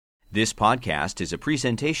This podcast is a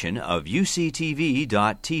presentation of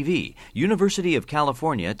UCTV.tv, University of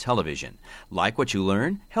California Television. Like what you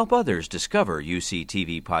learn? Help others discover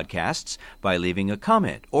UCTV podcasts by leaving a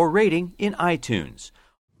comment or rating in iTunes.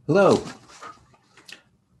 Hello,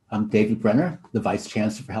 I'm David Brenner, the Vice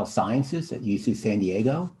Chancellor for Health Sciences at UC San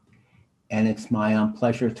Diego, and it's my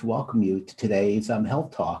pleasure to welcome you to today's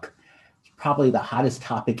Health Talk. It's probably the hottest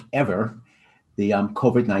topic ever, the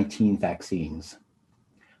COVID-19 vaccines.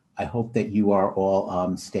 I hope that you are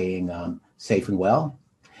all staying safe and well.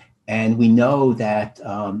 And we know that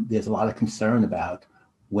there's a lot of concern about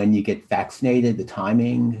when you get vaccinated, the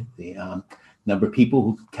timing, the number of people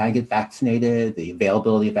who can get vaccinated, the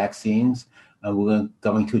availability of vaccines. We're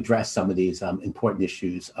going to address some of these important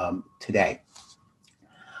issues today.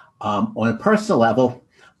 On a personal level,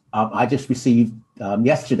 I just received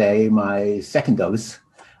yesterday my second dose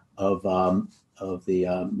of the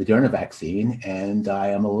Moderna vaccine, and I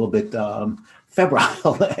am a little bit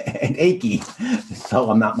febrile and achy, so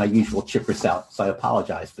I'm not my usual chipper self, so I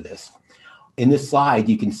apologize for this. In this slide,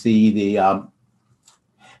 you can see the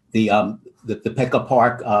Petco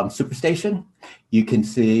Park Superstation. You can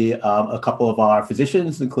see a couple of our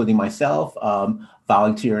physicians, including myself,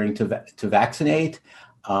 volunteering to vaccinate,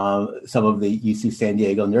 some of the UC San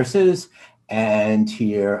Diego nurses, and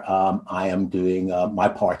here I am doing my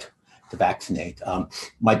part to vaccinate.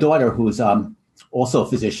 My daughter, who's also a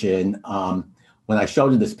physician, when I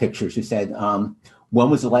showed her this picture, she said, when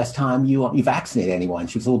was the last time you vaccinated anyone?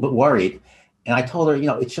 She was a little bit worried. And I told her,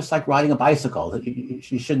 it's just like riding a bicycle.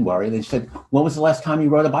 She shouldn't worry. And then she said, when was the last time you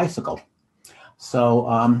rode a bicycle? So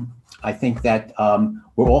I think that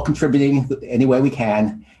we're all contributing any way we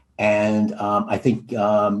can. And I think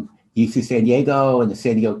UC San Diego and the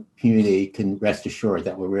San Diego community can rest assured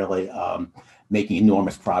that we're really making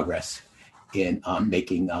enormous progress in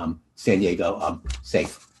making San Diego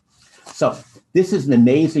safe. So this is an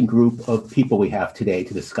amazing group of people we have today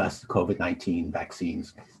to discuss the COVID-19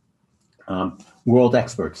 vaccines. World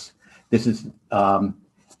experts. This is a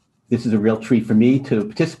real treat for me to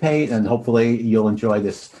participate, and hopefully you'll enjoy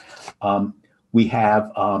this. We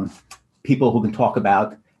have people who can talk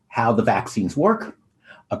about how the vaccines work,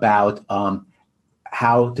 about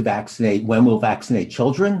how to vaccinate, when we'll vaccinate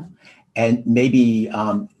children, and maybe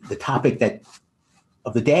the topic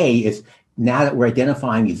of the day is, now that we're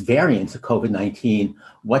identifying these variants of COVID-19,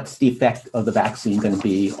 what's the effect of the vaccine going to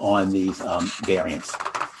be on these variants?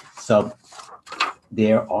 So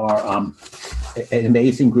there are an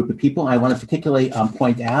amazing group of people. I want to particularly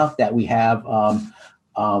point out that we have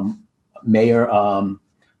Mayor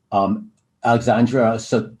Alexandra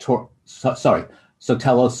Sotelo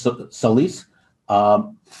Solis,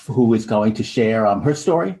 who is going to share her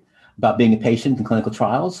story about being a patient in clinical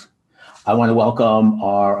trials. I want to welcome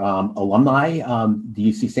our alumni. The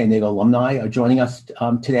UC San Diego alumni are joining us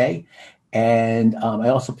today. And I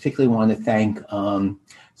also particularly want to thank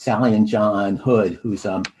Sally and John Hood, whose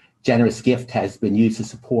generous gift has been used to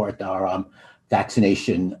support our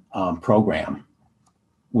vaccination program.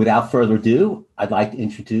 Without further ado, I'd like to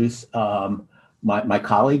introduce my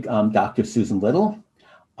colleague, Dr. Susan Little.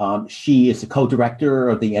 She is the co-director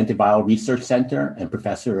of the Antiviral Research Center and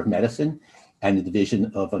professor of medicine and the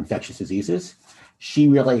Division of Infectious Diseases. She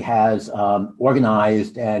really has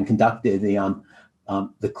organized and conducted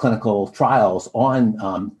the clinical trials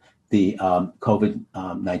on the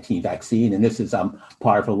COVID-19 vaccine. And this is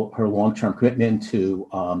part of her long-term commitment to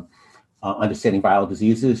understanding viral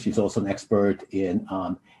diseases. She's also an expert in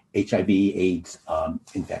HIV/AIDS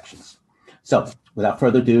infections. So without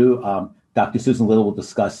further ado, Dr. Susan Little will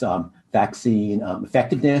discuss vaccine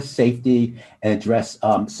effectiveness, safety, and address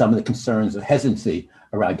some of the concerns of hesitancy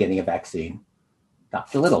around getting a vaccine.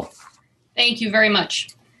 Dr. Little. Thank you very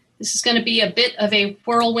much. This is going to be a bit of a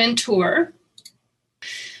whirlwind tour.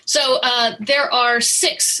 So there are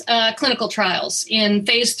 6 clinical trials in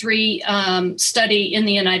phase 3 study in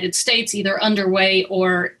the United States, either underway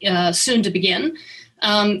or soon to begin.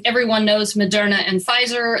 Everyone knows Moderna and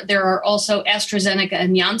Pfizer. There are also AstraZeneca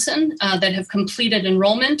and Janssen that have completed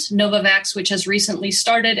enrollment, Novavax, which has recently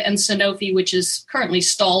started, and Sanofi, which is currently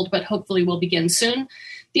stalled, but hopefully will begin soon.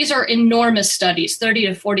 These are enormous studies, 30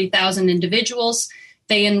 to 40,000 individuals.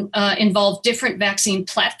 They involve different vaccine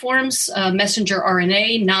platforms, messenger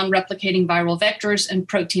RNA, non-replicating viral vectors, and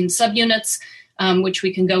protein subunits, which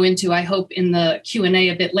we can go into, I hope, in the Q&A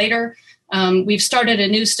a bit later. We've started a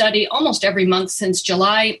new study almost every month since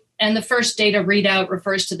July, and the first data readout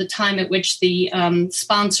refers to the time at which the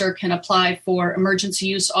sponsor can apply for emergency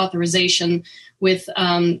use authorization with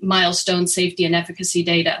milestone safety and efficacy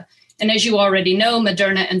data. And as you already know,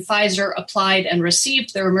 Moderna and Pfizer applied and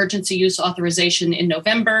received their emergency use authorization in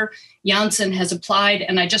November. Janssen has applied,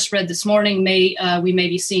 and I just read this morning, we may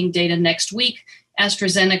be seeing data next week.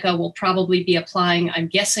 AstraZeneca will probably be applying, I'm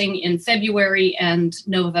guessing, in February, and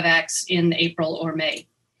Novavax in April or May.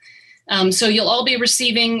 So you'll all be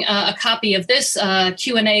receiving a copy of this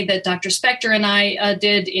Q&A that Dr. Spector and I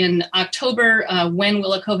did in October. When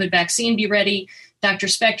will a COVID vaccine be ready? Dr.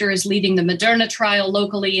 Spector is leading the Moderna trial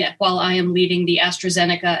locally, while I am leading the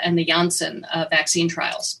AstraZeneca and the Janssen vaccine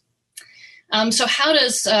trials. So how do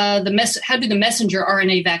the messenger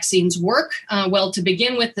RNA vaccines work? Well, to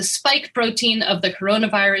begin with, the spike protein of the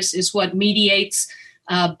coronavirus is what mediates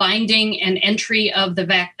binding and entry of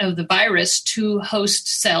the virus to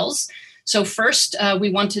host cells. So first,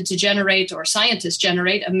 we wanted to generate, or scientists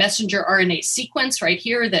generate, a messenger RNA sequence right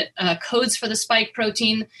here that codes for the spike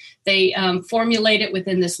protein. They formulate it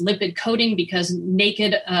within this lipid coating because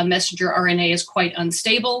naked messenger RNA is quite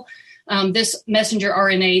unstable. This messenger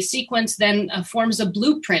RNA sequence then forms a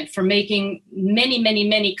blueprint for making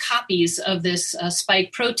many copies of this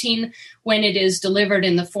spike protein when it is delivered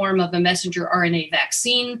in the form of a messenger RNA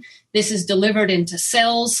vaccine. This is delivered into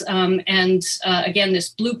cells, and again, this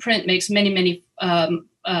blueprint makes many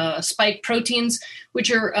spike proteins,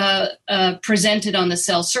 which are presented on the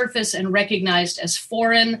cell surface and recognized as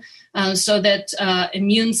foreign, so that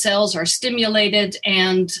immune cells are stimulated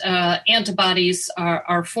and antibodies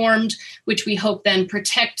are formed, which we hope then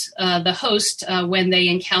protect the host when they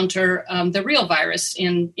encounter the real virus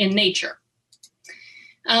in nature.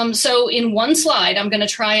 So in one slide, I'm going to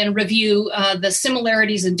try and review the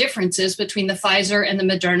similarities and differences between the Pfizer and the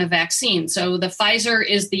Moderna vaccine. So the Pfizer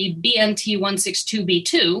is the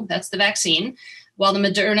BNT162b2, that's the vaccine, while the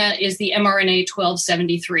Moderna is the mRNA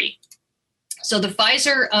 1273. So the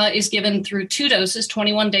Pfizer is given through 2 doses,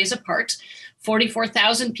 21 days apart.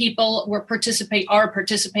 44,000 people are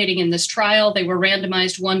participating in this trial. They were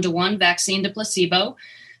randomized 1-to-1 vaccine to placebo.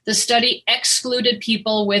 The study excluded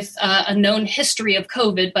people with a known history of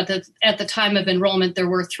COVID, but at the time of enrollment, there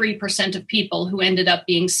were 3% of people who ended up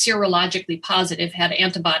being serologically positive, had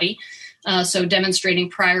antibody, so demonstrating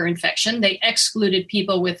prior infection. They excluded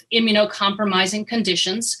people with immunocompromising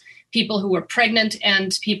conditions, people who were pregnant,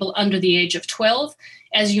 and people under the age of 12.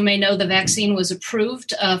 As you may know, the vaccine was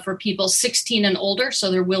approved for people 16 and older, so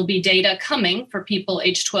there will be data coming for people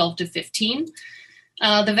age 12 to 15.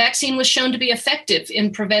 The vaccine was shown to be effective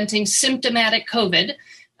in preventing symptomatic COVID,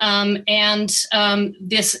 and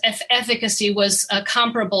this efficacy was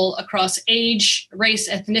comparable across age, race,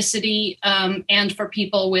 ethnicity, and for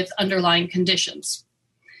people with underlying conditions.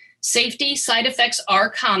 Safety side effects are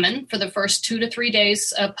common for the first 2 to 3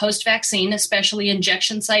 days post-vaccine, especially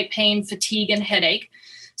injection site pain, fatigue, and headache.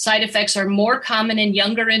 Side effects are more common in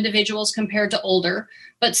younger individuals compared to older,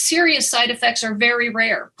 but serious side effects are very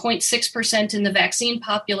rare, 0.6% in the vaccine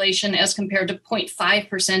population as compared to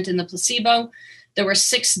 0.5% in the placebo. There were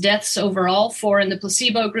 6 deaths overall, 4 in the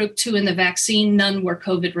placebo group, 2 in the vaccine. None were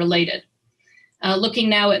COVID-related. Looking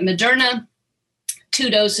now at Moderna, 2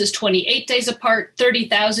 doses, 28 days apart,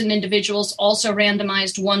 30,000 individuals also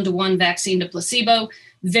randomized 1-to-1 vaccine to placebo.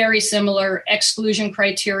 Very similar exclusion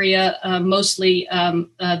criteria. Mostly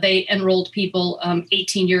they enrolled people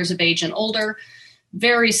 18 years of age and older.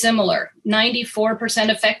 Very similar, 94%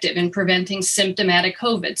 effective in preventing symptomatic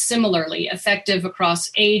COVID. Similarly, effective across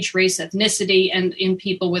age, race, ethnicity, and in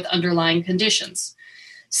people with underlying conditions.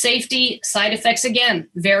 Safety, side effects, again,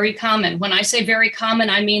 very common. When I say very common,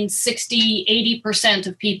 I mean 60, 80%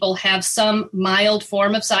 of people have some mild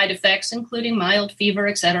form of side effects, including mild fever,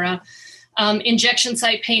 etc. Injection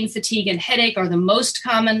site pain, fatigue, and headache are the most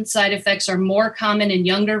common. Side effects are more common in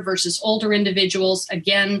younger versus older individuals.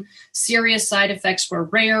 Again, serious side effects were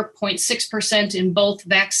rare, 0.6% in both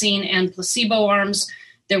vaccine and placebo arms.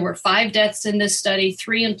 There were 5 deaths in this study,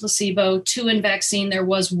 3 in placebo, 2 in vaccine. There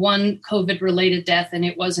was 1 COVID-related death, and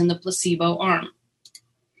it was in the placebo arm.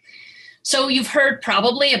 So you've heard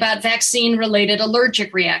probably about vaccine-related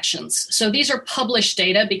allergic reactions. So these are published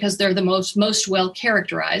data because they're the most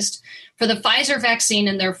well-characterized. For the Pfizer vaccine,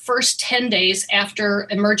 in their first 10 days after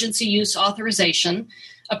emergency use authorization,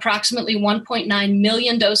 approximately 1.9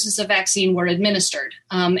 million doses of vaccine were administered.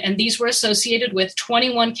 And these were associated with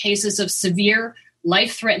 21 cases of severe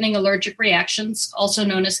life-threatening allergic reactions, also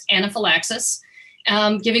known as anaphylaxis,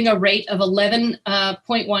 giving a rate of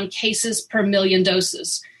 11.1 cases per million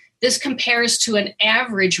doses. This compares to an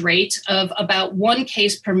average rate of about 1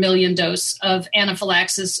 case per million dose of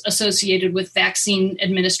anaphylaxis associated with vaccine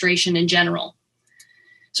administration in general.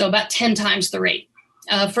 So about 10 times the rate.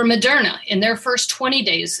 For Moderna, in their first 20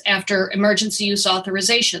 days after emergency use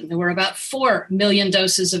authorization, there were about 4 million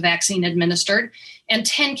doses of vaccine administered and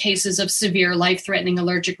 10 cases of severe life-threatening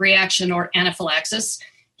allergic reaction or anaphylaxis,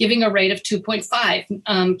 giving a rate of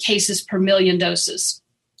 2.5 cases per million doses.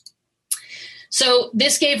 So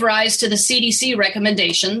this gave rise to the CDC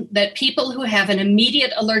recommendation that people who have an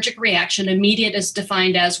immediate allergic reaction, immediate is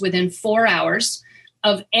defined as within 4 hours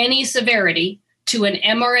of any severity, to an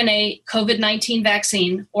mRNA COVID-19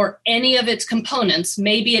 vaccine or any of its components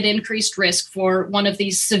may be at increased risk for one of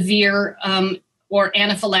these severe or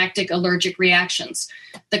anaphylactic allergic reactions.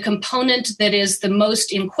 The component that is the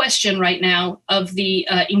most in question right now of the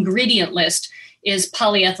ingredient list is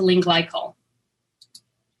polyethylene glycol.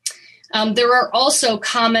 There are also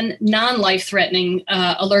common non-life-threatening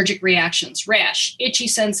allergic reactions: rash, itchy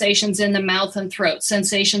sensations in the mouth and throat,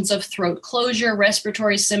 sensations of throat closure,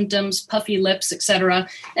 respiratory symptoms, puffy lips, etc.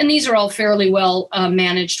 And these are all fairly well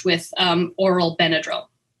managed with oral Benadryl.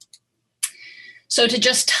 So to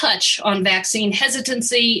just touch on vaccine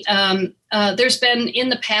hesitancy, there's been in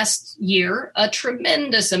the past year a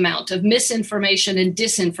tremendous amount of misinformation and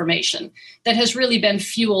disinformation that has really been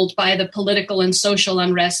fueled by the political and social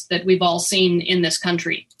unrest that we've all seen in this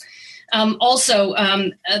country. There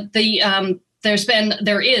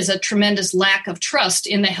is a tremendous lack of trust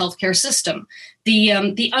in the healthcare system.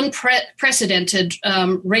 The unprecedented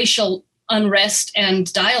racial unrest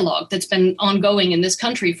and dialogue that's been ongoing in this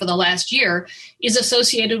country for the last year is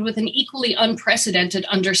associated with an equally unprecedented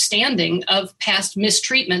understanding of past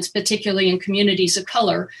mistreatments, particularly in communities of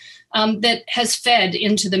color, that has fed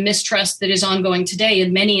into the mistrust that is ongoing today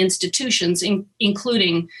in many institutions,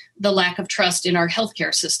 including the lack of trust in our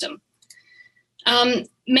healthcare system.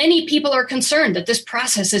 Many people are concerned that this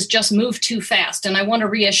process has just moved too fast, and I want to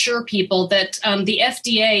reassure people that the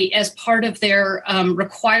FDA, as part of their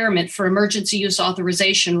requirement for emergency use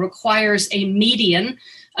authorization, requires a median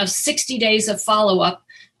of 60 days of follow-up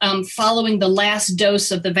following the last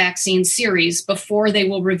dose of the vaccine series before they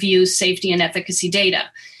will review safety and efficacy data.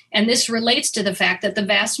 And this relates to the fact that the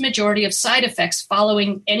vast majority of side effects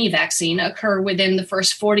following any vaccine occur within the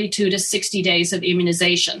first 42 to 60 days of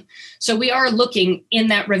immunization. So we are looking in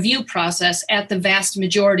that review process at the vast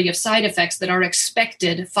majority of side effects that are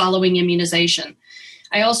expected following immunization.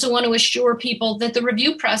 I also want to assure people that the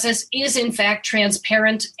review process is in fact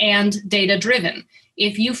transparent and data-driven.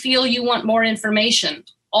 If you feel you want more information,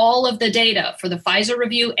 all of the data for the Pfizer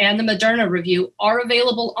review and the Moderna review are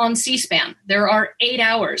available on C-SPAN. There are 8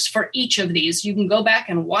 hours for each of these. You can go back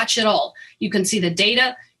and watch it all. You can see the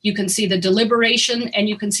data, you can see the deliberation, and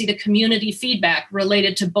you can see the community feedback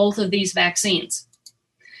related to both of these vaccines.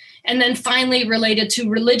 And then finally, related to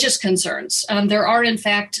religious concerns, there are in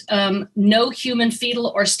fact no human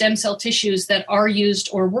fetal or stem cell tissues that are used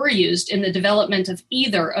or were used in the development of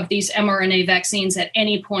either of these mRNA vaccines at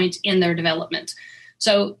any point in their development.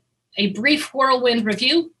 So a brief whirlwind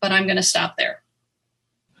review, but I'm going to stop there.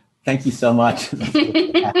 Thank you so much. Now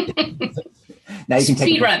you can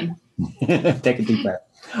speed run. Take a deep breath.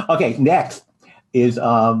 Okay, next is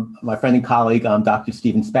my friend and colleague, Dr.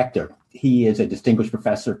 Steven Spector. He is a distinguished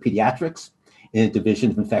professor of pediatrics in the Division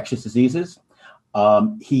of Infectious Diseases.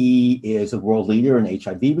 He is a world leader in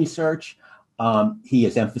HIV research. He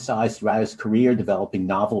has emphasized throughout his career developing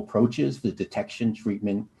novel approaches for the detection,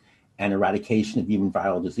 treatment, and eradication of human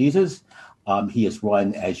viral diseases. He has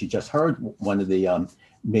run, as you just heard, one of the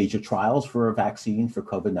major trials for a vaccine for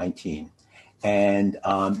COVID-19. And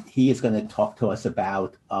he is going to talk to us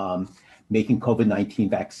about making COVID-19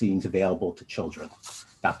 vaccines available to children.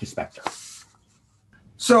 Dr. Spector.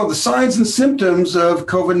 So the signs and symptoms of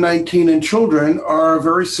COVID-19 in children are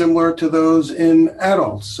very similar to those in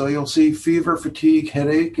adults. So you'll see fever, fatigue,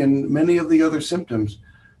 headache, and many of the other symptoms.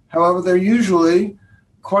 However, they're usually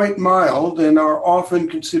quite mild and are often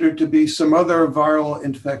considered to be some other viral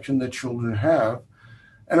infection that children have.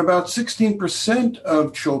 And about 16%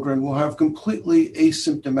 of children will have completely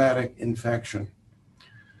asymptomatic infection.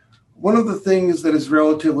 One of the things that is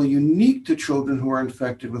relatively unique to children who are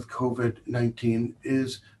infected with COVID-19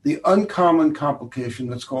 is the uncommon complication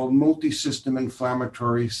that's called multisystem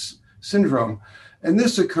inflammatory syndrome. And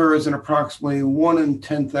this occurs in approximately 1 in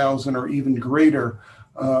 10,000 or even greater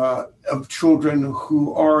of children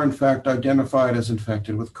who are in fact identified as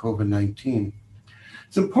infected with COVID-19.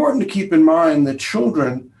 It's important to keep in mind that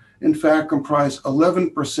children in fact comprise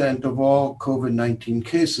 11% of all COVID-19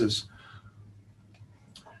 cases.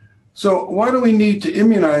 So why do we need to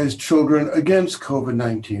immunize children against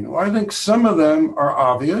COVID-19? Well, I think some of them are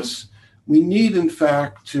obvious. We need, in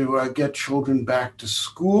fact, to get children back to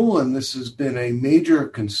school, and this has been a major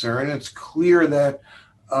concern. It's clear that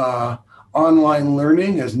Online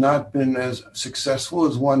learning has not been as successful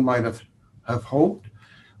as one might have hoped.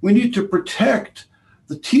 We need to protect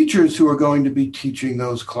the teachers who are going to be teaching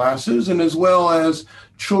those classes, and as well as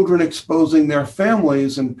children exposing their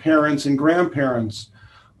families and parents and grandparents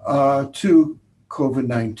to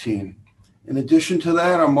COVID-19. In addition to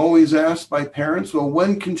that, I'm always asked by parents, well,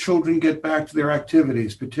 when can children get back to their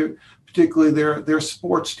activities, particularly their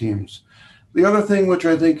sports teams? The other thing which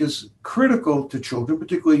I think is critical to children,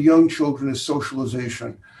 particularly young children, is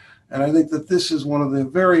socialization. And I think that this is one of the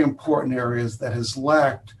very important areas that has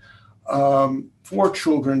lacked for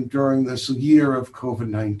children during this year of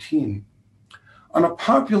COVID-19. On a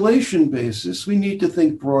population basis, we need to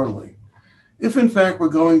think broadly. If in fact we're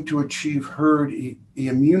going to achieve herd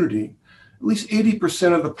immunity, at least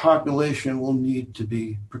 80% of the population will need to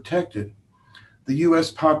be protected. The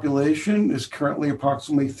US population is currently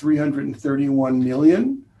approximately 331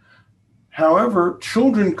 million. However,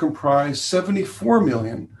 children comprise 74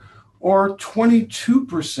 million, or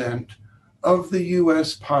 22% of the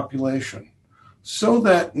US population. So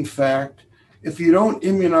that, in fact, if you don't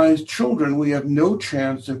immunize children, we have no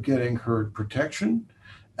chance of getting herd protection.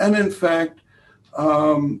 And in fact,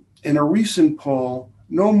 in a recent poll,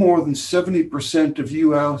 no more than 70% of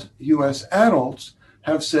US adults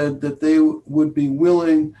have said that they would be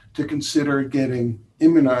willing to consider getting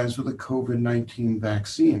immunized with a COVID-19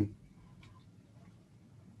 vaccine.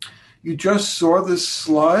 You just saw this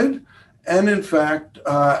slide, and in fact,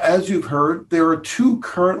 as you've heard, there are two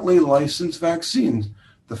currently licensed vaccines,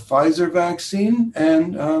 the Pfizer vaccine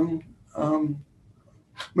and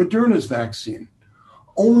Moderna's vaccine.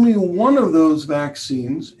 Only one of those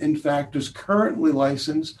vaccines, in fact, is currently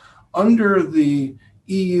licensed under the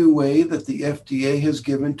EUA that the FDA has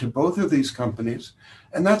given to both of these companies,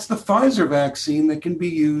 and that's the Pfizer vaccine that can be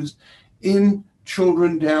used in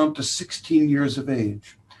children down to 16 years of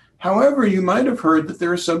age. However, you might have heard that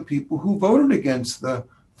there are some people who voted against the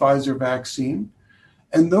Pfizer vaccine,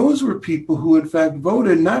 and those were people who in fact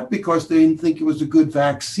voted not because they didn't think it was a good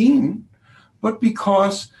vaccine, but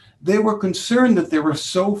because they were concerned that there were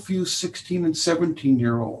so few 16 and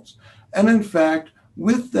 17-year-olds. And in fact,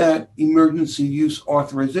 with that emergency use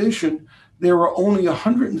authorization, there were only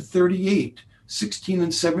 138 16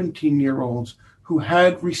 and 17-year-olds who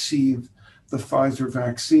had received the Pfizer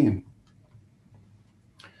vaccine.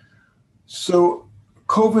 So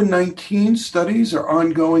COVID-19 studies are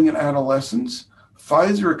ongoing in adolescents.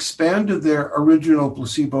 Pfizer expanded their original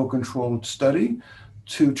placebo-controlled study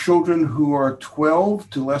to children who are 12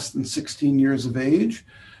 to less than 16 years of age,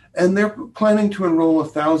 and they're planning to enroll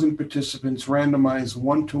 1,000 participants randomized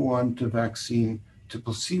 1-to-1 to vaccine to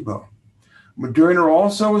placebo. Moderna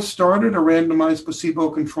also has started a randomized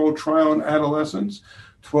placebo-controlled trial in adolescents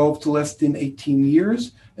 12 to less than 18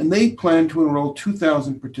 years, and they plan to enroll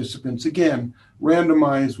 2,000 participants, again,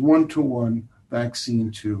 randomized 1-to-1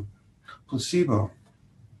 vaccine to placebo.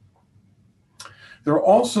 There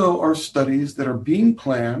also are studies that are being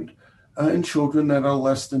planned in children that are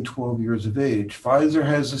less than 12 years of age. Pfizer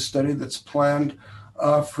has a study that's planned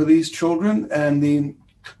for these children, and the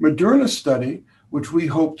Moderna study, which we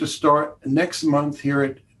hope to start next month here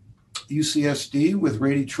at UCSD with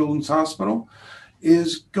Rady Children's Hospital,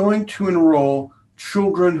 is going to enroll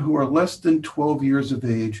children who are less than 12 years of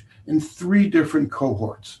age in 3 different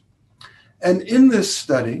cohorts. And in this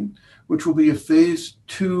study, which will be a phase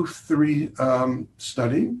 2-3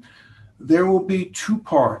 study, there will be 2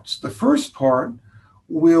 parts. The first part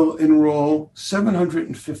will enroll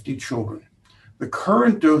 750 children. The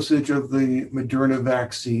current dosage of the Moderna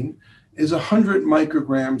vaccine is 100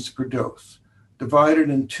 micrograms per dose,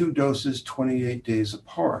 divided in 2 doses 28 days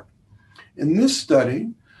apart. In this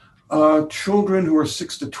study, children who are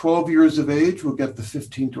 6 to 12 years of age will get the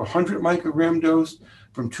 15 to 100 microgram dose,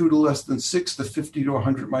 from 2 to less than 6, the 50 to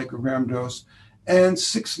 100 microgram dose, and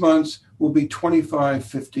 6 months will be 25,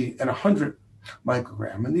 50, and 100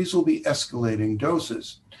 microgram, and these will be escalating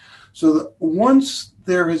doses. So that once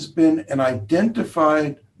there has been an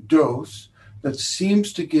identified dose that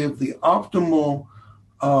seems to give the optimal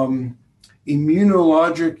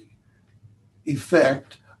immunologic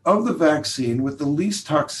effect of the vaccine with the least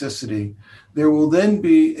toxicity, there will then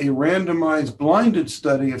be a randomized blinded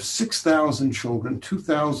study of 6,000 children,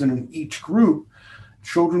 2,000 in each group.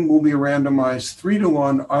 Children will be randomized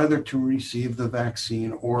 3-to-1 either to receive the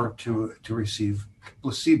vaccine or to receive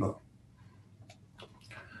placebo.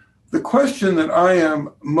 The question that I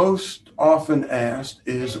am most often asked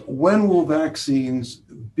is, when will vaccines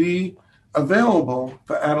be available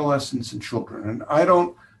for adolescents and children? And I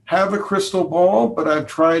don't have a crystal ball, but I've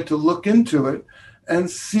tried to look into it and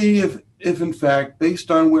see if in fact,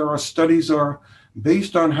 based on where our studies are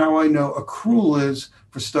based on how I know accrual is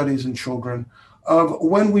for studies in children, of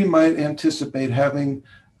when we might anticipate having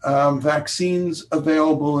vaccines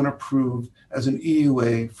available and approved as an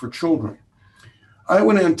EUA for children. I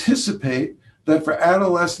would anticipate that for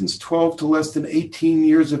adolescents 12 to less than 18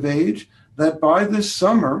 years of age, that by this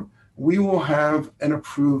summer, we will have an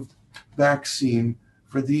approved vaccine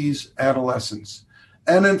for these adolescents.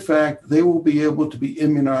 And in fact, they will be able to be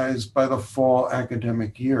immunized by the fall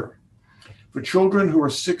academic year. For children who are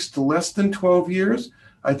 6 to less than 12 years,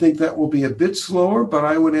 I think that will be a bit slower, but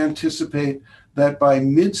I would anticipate that by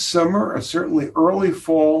midsummer, or certainly early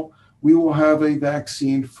fall, we will have a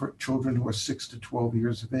vaccine for children who are 6 to 12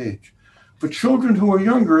 years of age. For children who are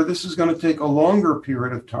younger, this is going to take a longer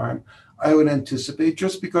period of time, I would anticipate,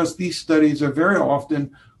 just because these studies are very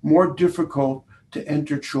often more difficult to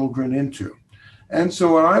enter children into. And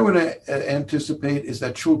so what I would anticipate is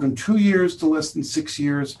that children 2 years to less than 6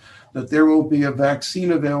 years, that there will be a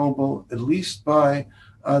vaccine available at least by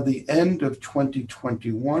the end of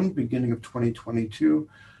 2021, beginning of 2022.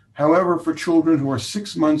 However, for children who are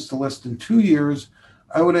 6 months to less than 2 years,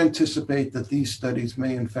 I would anticipate that these studies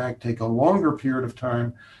may in fact take a longer period of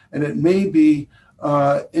time, and it may be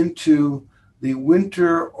into the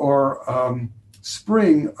winter or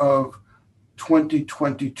spring of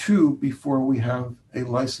 2022 before we have a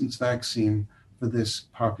licensed vaccine for this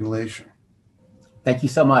population. Thank you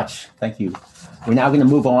so much. Thank you. We're now going to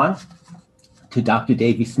move on to Dr.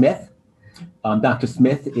 Davey Smith. Dr.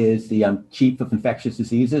 Smith is the Chief of Infectious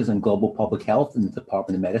Diseases and Global Public Health in the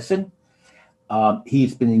Department of Medicine.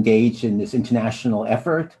 He's been engaged in this international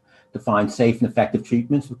effort to find safe and effective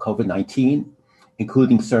treatments for COVID-19,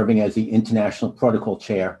 including serving as the International Protocol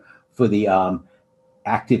Chair for the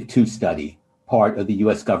ACTIV-2 study, part of the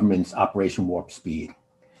U.S. government's Operation Warp Speed.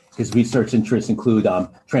 His research interests include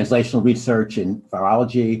translational research in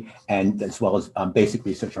virology and as well as basic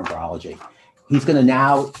research on virology. He's going to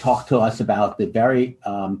now talk to us about the very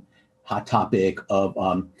hot topic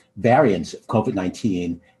of variants of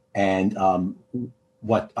COVID-19 and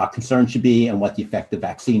what our concerns should be and what the effect of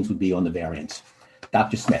vaccines would be on the variants.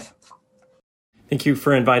 Dr. Smith. Thank you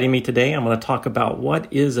for inviting me today. I'm going to talk about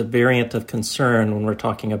what is a variant of concern when we're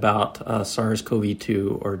talking about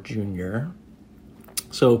SARS-CoV-2 or Junior.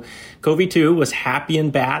 So CoV-2 was happy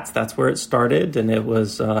in bats. That's where it started. And it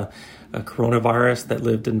was a coronavirus that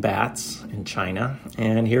lived in bats in China.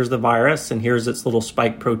 And here's the virus, and here's its little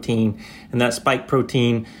spike protein. And that spike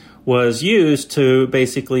protein was used to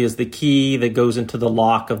basically as the key that goes into the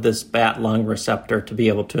lock of this bat lung receptor to be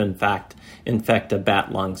able to, in fact, infect a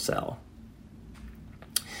bat lung cell.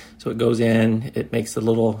 So it goes in, it makes a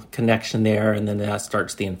little connection there, and then that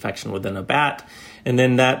starts the infection within a bat. And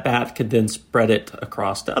then that bat could then spread it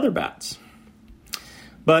across to other bats.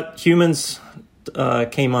 But humans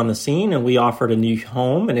came on the scene, and we offered a new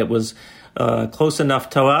home, and it was close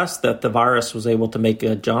enough to us that the virus was able to make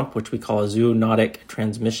a jump, which we call a zoonotic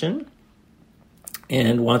transmission.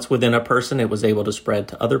 And once within a person, it was able to spread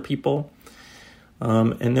to other people.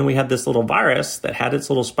 And then we had this little virus that had its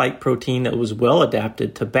little spike protein that was well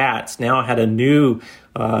adapted to bats. Now it had a new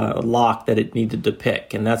lock that it needed to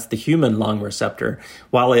pick, and that's the human lung receptor.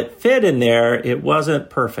 While it fit in there, it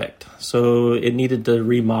wasn't perfect. So it needed to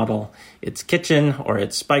remodel its kitchen or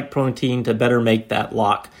its spike protein to better make that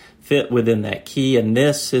lock fit within that key. And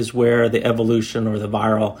this is where the evolution or the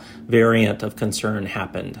viral variant of concern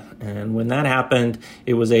happened. And when that happened,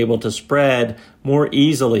 it was able to spread more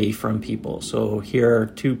easily from people. So here are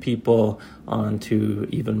 2 people on to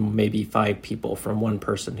even maybe 5 people from one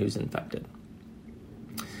person who's infected.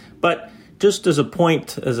 But just as a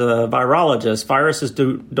point, as a virologist, viruses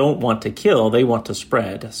don't want to kill, they want to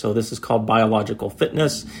spread. So this is called biological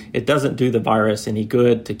fitness. It doesn't do the virus any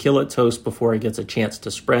good to kill its host before it gets a chance to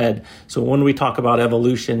spread. So when we talk about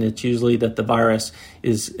evolution, it's usually that the virus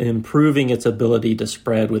is improving its ability to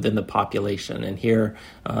spread within the population. And here,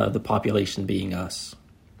 the population being us.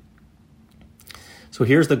 So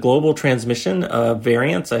here's the global transmission of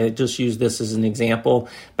variants. I just used this as an example.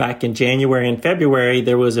 Back in January and February,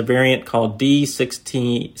 there was a variant called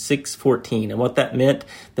D614. And what that meant,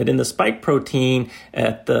 that in the spike protein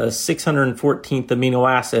at the 614th amino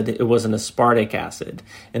acid, it was an aspartic acid.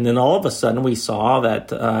 And then all of a sudden, we saw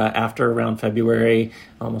that after around February,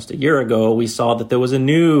 almost a year ago, we saw that there was a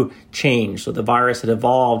new change. So the virus had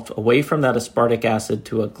evolved away from that aspartic acid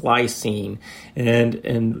to a glycine. And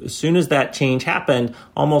as soon as that change happened, And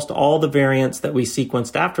almost all the variants that we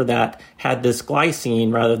sequenced after that had this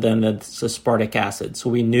glycine rather than this aspartic acid. So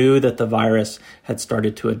we knew that the virus had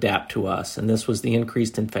started to adapt to us. And this was the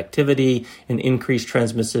increased infectivity and increased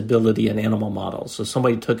transmissibility in animal models. So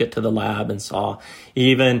somebody took it to the lab and saw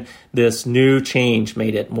even this new change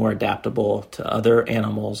made it more adaptable to other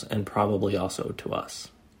animals and probably also to us.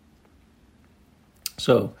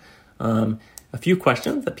 So, a few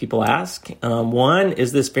questions that people ask. One,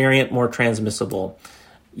 is this variant more transmissible?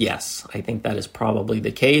 Yes, I think that is probably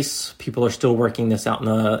the case. People are still working this out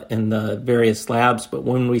in the various labs, but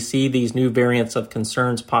when we see these new variants of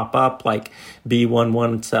concerns pop up, like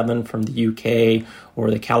B117 from the UK, or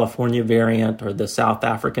the California variant, or the South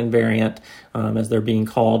African variant, as they're being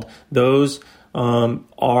called, those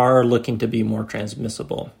are looking to be more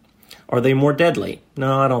transmissible. Are they more deadly?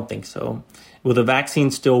 No, I don't think so. Will the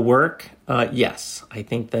vaccine still work? Yes. I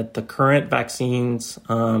think that the current vaccines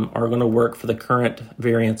are going to work for the current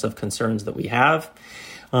variants of concerns that we have.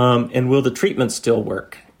 And will the treatment still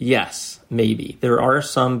work? Yes, maybe. There are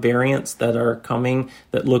some variants that are coming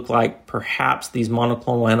that look like perhaps these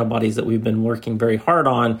monoclonal antibodies that we've been working very hard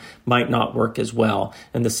on might not work as well.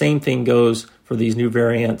 And the same thing goes for these new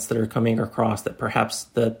variants that are coming across that perhaps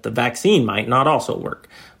the vaccine might not also work.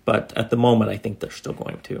 But at the moment, I think they're still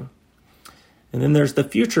going to. And then there's the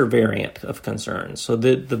future variant of concern. So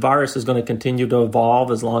the virus is going to continue to evolve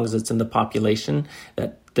as long as it's in the population.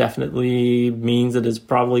 That definitely means that it's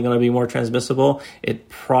probably going to be more transmissible. It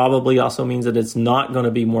probably also means that it's not going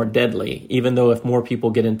to be more deadly, even though if more people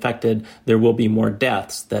get infected, there will be more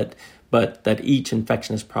deaths, but that each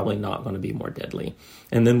infection is probably not going to be more deadly.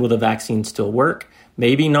 And then will the vaccine still work?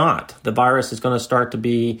 Maybe not. The virus is going to start to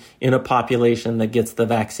be in a population that gets the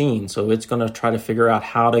vaccine. So it's going to try to figure out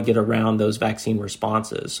how to get around those vaccine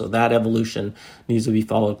responses. So that evolution needs to be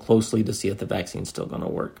followed closely to see if the vaccine is still going to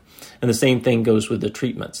work. And the same thing goes with the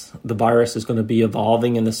treatments. The virus is going to be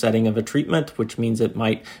evolving in the setting of a treatment, which means it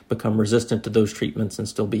might become resistant to those treatments and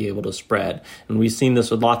still be able to spread. And we've seen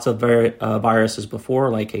this with lots of viruses before,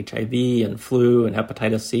 like HIV and flu and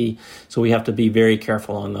hepatitis C. So we have to be very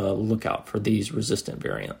careful on the lookout for these resistant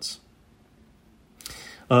variants.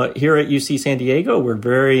 Here at UC San Diego, we're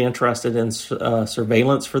very interested in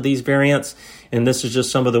surveillance for these variants, and this is just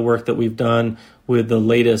some of the work that we've done with the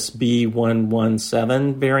latest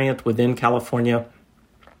B117 variant within California,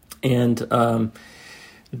 and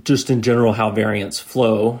just in general how variants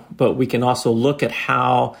flow. But we can also look at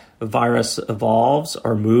how the virus evolves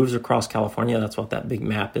or moves across California. That's what that big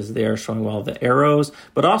map is there, showing all the arrows,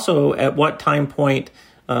 but also at what time point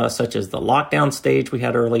such as the lockdown stage we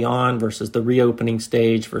had early on versus the reopening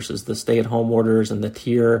stage versus the stay-at-home orders and the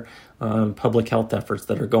tier public health efforts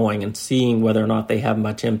that are going, and seeing whether or not they have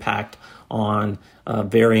much impact on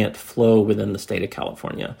variant flow within the state of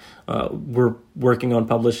California. We're working on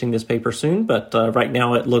publishing this paper soon, but right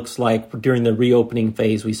now it looks like during the reopening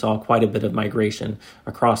phase we saw quite a bit of migration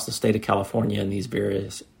across the state of California in these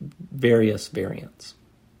various variants.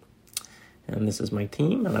 And this is my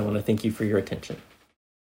team, and I want to thank you for your attention.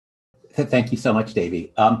 Thank you so much,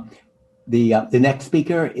 Davey. The next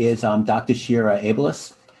speaker is Dr. Shira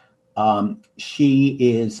Abeles. She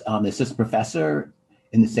is an assistant professor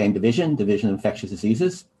in the same Division of Infectious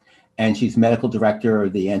Diseases, and she's medical director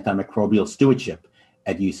of the antimicrobial stewardship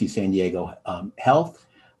at UC San Diego Health.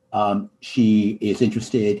 She is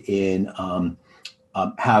interested in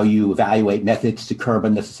how you evaluate methods to curb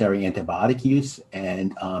unnecessary antibiotic use,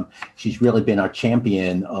 and she's really been our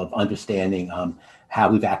champion of understanding how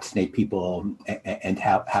we vaccinate people and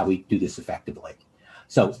how we do this effectively.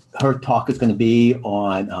 So her talk is going to be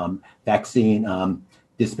on vaccine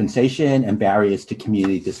dispensation and barriers to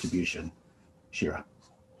community distribution. Shira.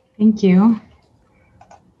 Thank you.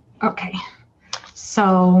 Okay,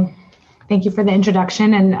 so thank you for the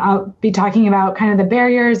introduction, and I'll be talking about kind of the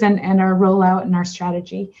barriers and our rollout and our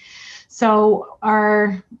strategy. So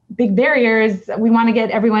our big barrier is we want to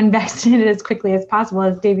get everyone vaccinated as quickly as possible,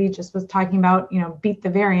 as Davey just was talking about, beat the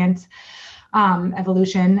variant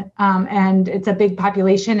evolution. And it's a big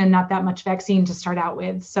population and not that much vaccine to start out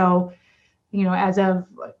with. So, as of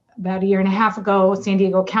about a year and a half ago, San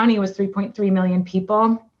Diego County was 3.3 million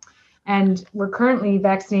people. And we're currently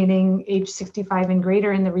vaccinating age 65 and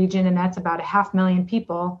greater in the region, and that's about 500,000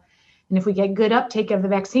 people. And if we get good uptake of the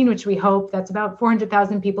vaccine, which we hope, that's about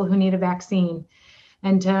 400,000 people who need a vaccine.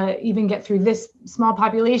 And to even get through this small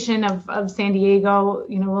population of San Diego,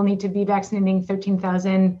 we'll need to be vaccinating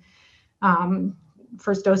 13,000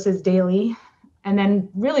 first doses daily. And then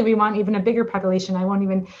really we want even a bigger population. I won't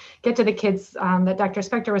even get to the kids that Dr.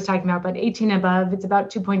 Spector was talking about, but 18 and above, it's about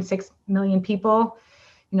 2.6 million people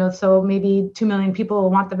So maybe 2 million people will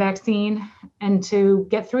want the vaccine. And to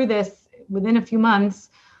get through this within a few months,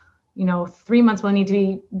 3 months we'll need to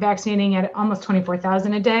be vaccinating at almost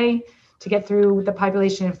 24,000 a day. To get through the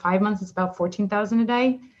population in 5 months, it's about 14,000 a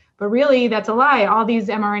day. But really, that's a lie. All these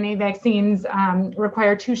mRNA vaccines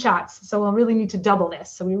require 2 shots. So we'll really need to double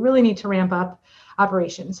this. So we really need to ramp up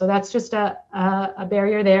operations. So that's just a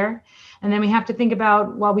barrier there. And then we have to think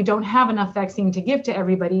about, while we don't have enough vaccine to give to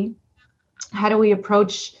everybody, how do we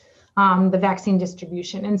approach the vaccine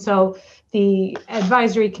distribution? And so the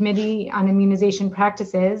Advisory Committee on Immunization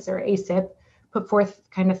Practices, or ACIP, put forth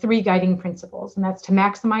kind of 3 guiding principles, and that's to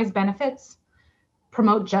maximize benefits,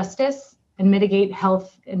 promote justice, and mitigate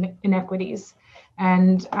health inequities.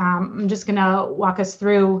 And I'm just going to walk us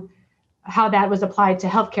through how that was applied to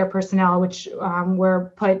healthcare personnel, which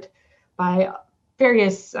were put by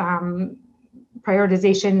various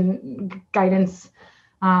prioritization guidance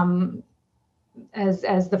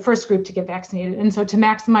as the first group to get vaccinated. And so to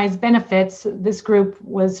maximize benefits, this group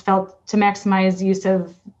was felt to maximize use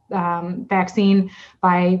of vaccine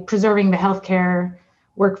by preserving the healthcare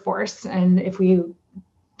workforce. And if we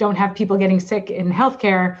don't have people getting sick in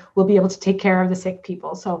healthcare, we'll be able to take care of the sick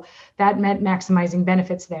people. So that meant maximizing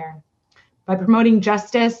benefits there. By promoting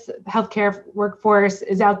justice, the healthcare workforce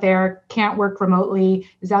is out there, can't work remotely,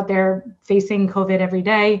 is out there facing COVID every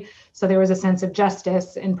day. So there was a sense of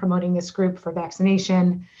justice in promoting this group for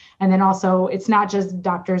vaccination. And then also, it's not just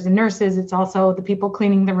doctors and nurses, it's also the people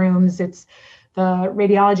cleaning the rooms, it's the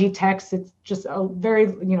radiology techs, it's just a very,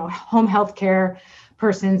 home healthcare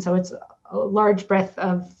person. So it's a large breadth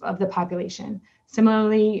of the population.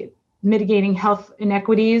 Similarly, mitigating health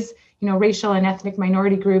inequities, racial and ethnic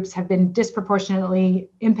minority groups have been disproportionately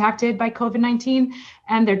impacted by COVID-19,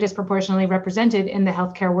 and they're disproportionately represented in the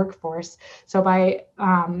healthcare workforce. So by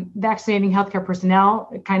vaccinating healthcare personnel,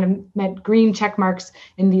 it kind of meant green check marks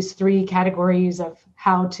in these 3 categories of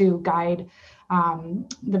how to guide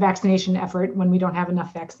the vaccination effort when we don't have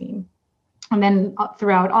enough vaccine. And then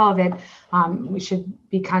throughout all of it, we should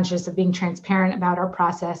be conscious of being transparent about our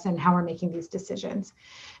process and how we're making these decisions.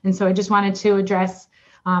 And so I just wanted to address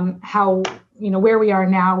how, where we are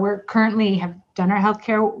now. We're currently have done our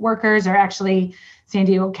healthcare workers, or actually San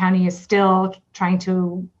Diego County is still trying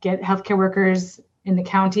to get healthcare workers in the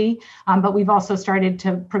county, but we've also started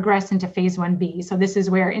to progress into phase 1B. So this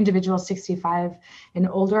is where individuals 65 and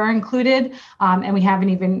older are included, and we haven't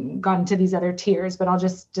even gotten to these other tiers, but I'll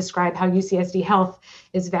just describe how UCSD Health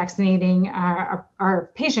is vaccinating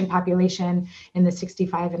our patient population in the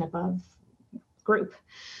 65 and above group.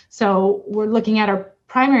 So we're looking at our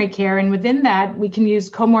primary care, and within that, we can use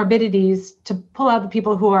comorbidities to pull out the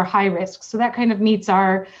people who are high risk. So that kind of meets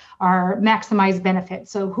our maximized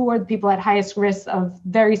benefits. So who are the people at highest risk of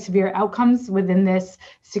very severe outcomes within this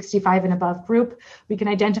 65 and above group? We can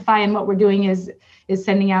identify, and what we're doing is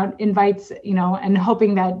sending out invites, and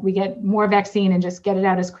hoping that we get more vaccine and just get it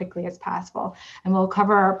out as quickly as possible. And we'll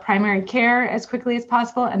cover our primary care as quickly as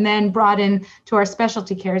possible, and then broaden to our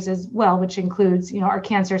specialty cares as well, which includes, our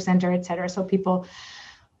cancer center, et cetera. So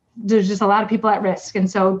there's just a lot of people at risk.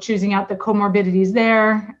 And so choosing out the comorbidities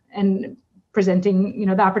there and presenting,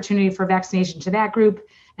 the opportunity for vaccination to that group,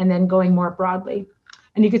 and then going more broadly.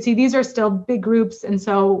 And you can see these are still big groups. And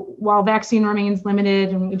so while vaccine remains limited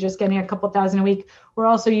and we're just getting a couple thousand a week, we're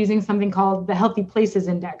also using something called the Healthy Places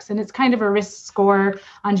Index. And it's kind of a risk score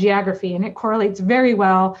on geography. And it correlates very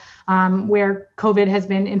well where COVID has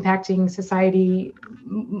been impacting society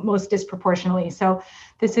most disproportionately. So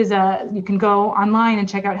this is you can go online and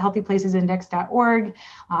check out healthyplacesindex.org.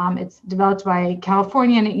 It's developed by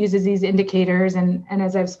California, and it uses these indicators. And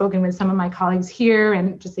as I've spoken with some of my colleagues here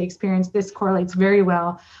and just the experience, this correlates very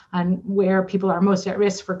well on where people are most at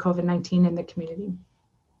risk for COVID-19 in the community.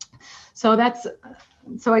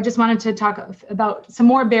 So I just wanted to talk about some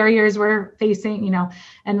more barriers we're facing,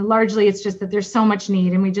 and largely it's just that there's so much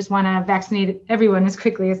need, and we just want to vaccinate everyone as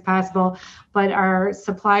quickly as possible, but our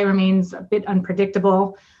supply remains a bit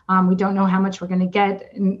unpredictable. We don't know how much we're going to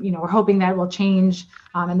get, and we're hoping that will change,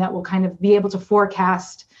 and that we'll kind of be able to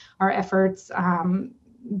forecast our efforts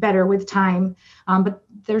better with time. But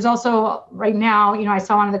there's also right now, I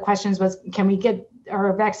saw one of the questions was, can we get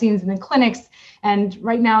our vaccines in the clinics? And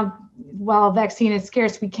right now, while vaccine is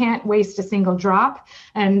scarce, we can't waste a single drop.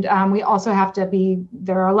 And we also have to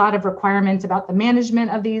there are a lot of requirements about the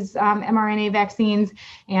management of these mRNA vaccines.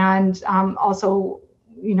 And also,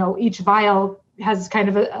 each vial has kind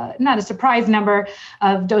of not a surprise number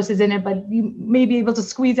of doses in it, but you may be able to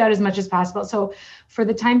squeeze out as much as possible. So for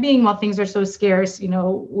the time being, while things are so scarce,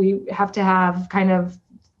 we have to have kind of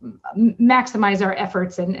maximize our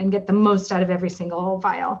efforts and get the most out of every single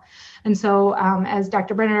vial. And so as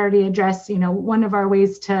Dr. Brenner already addressed, one of our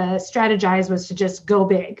ways to strategize was to just go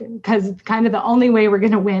big, because kind of the only way we're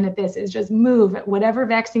going to win at this is just move whatever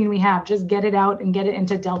vaccine we have, just get it out and get it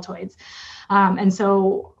into deltoids. And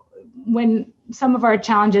so when some of our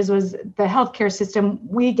challenges was the healthcare system,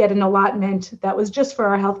 we get an allotment that was just for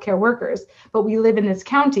our healthcare workers, but we live in this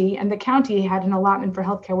county and the county had an allotment for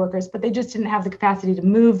healthcare workers, but they just didn't have the capacity to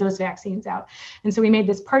move those vaccines out. And so we made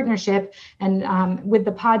this partnership and with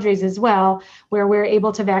the Padres as well, where we're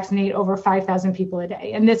able to vaccinate over 5,000 people a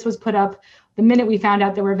day. And this was put up the minute we found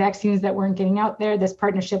out there were vaccines that weren't getting out there. This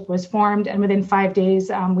partnership was formed, and within 5 days,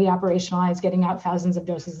 we operationalized getting out thousands of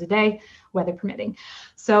doses a day, weather permitting.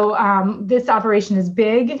 So this operation is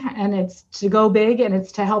big, and it's to go big, and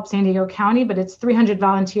it's to help San Diego County, but it's 300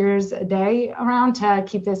 volunteers a day around to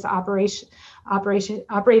keep this operation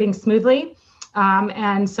operating smoothly.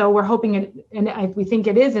 And so we're hoping we think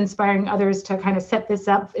it is inspiring others to kind of set this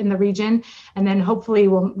up in the region, and then hopefully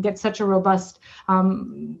we'll get such a robust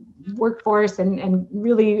workforce and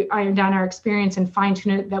really iron down our experience and fine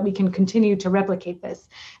tune it that we can continue to replicate this.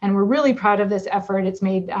 And we're really proud of this effort. It's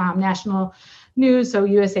made national news. So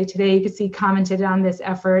USA Today, you could see, commented on this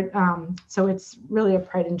effort. So it's really a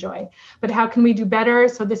pride and joy. But how can we do better?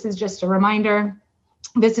 So this is just a reminder.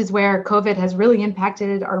 This is where COVID has really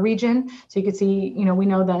impacted our region. So you can see, we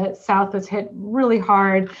know the South was hit really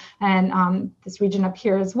hard, and this region up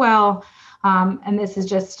here as well. And this is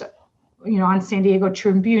just, on San Diego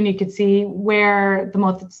Tribune, you could see where the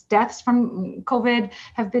most deaths from COVID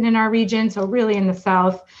have been in our region. So really in the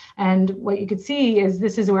South. And what you could see is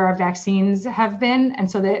this is where our vaccines have been.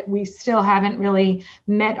 And so that we still haven't really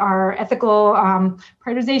met our ethical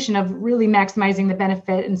prioritization of really maximizing the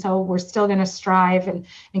benefit. And so we're still going to strive and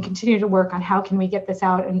continue to work on how can we get this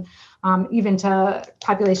out, and even to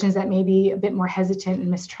populations that may be a bit more hesitant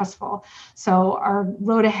and mistrustful. So our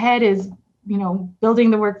road ahead is building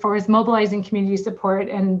the workforce, mobilizing community support,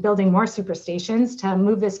 and building more super stations to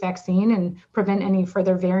move this vaccine and prevent any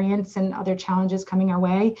further variants and other challenges coming our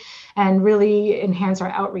way, and really enhance our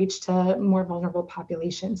outreach to more vulnerable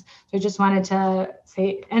populations. So I just wanted to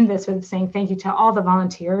end this with saying thank you to all the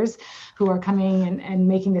volunteers who are coming and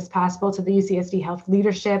making this possible, to the UCSD Health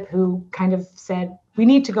leadership who kind of said, we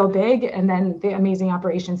need to go big, and then the amazing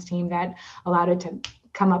operations team that allowed it to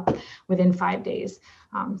come up within 5 days.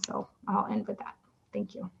 So I'll end with that.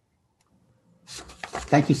 Thank you.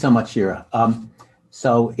 Thank you so much, Shira.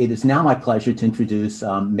 So it is now my pleasure to introduce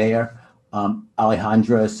Mayor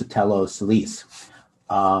Alejandra Sotelo Solis.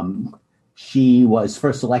 She was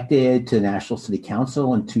first elected to the National City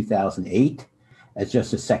Council in 2008 as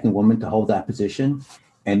just the second woman to hold that position,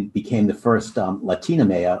 and became the first Latina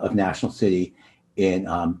mayor of National City in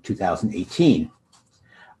 2018.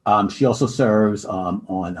 She also serves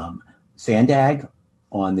on SANDAG,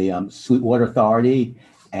 on the Sweetwater Authority,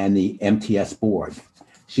 and the MTS board.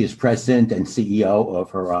 She is president and CEO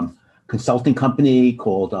of her consulting company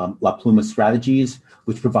called La Pluma Strategies,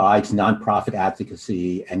 which provides nonprofit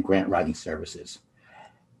advocacy and grant writing services.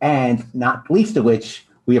 And not least of which,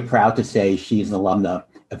 we are proud to say she is an alumna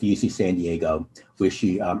of UC San Diego, where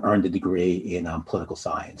she earned a degree in political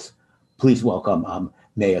science. Please welcome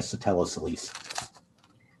Mayor Sotelo Solis.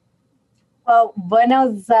 Well,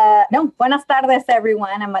 buenas tardes,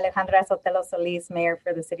 everyone. I'm Alejandra Sotelo Solis, Mayor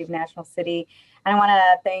for the City of National City. And I want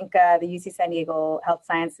to thank the UC San Diego Health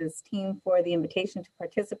Sciences team for the invitation to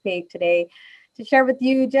participate today to share with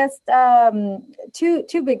you just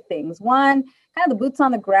two big things. One, kind of the boots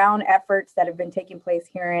on the ground efforts that have been taking place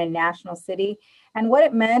here in National City, and what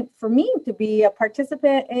it meant for me to be a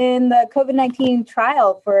participant in the COVID-19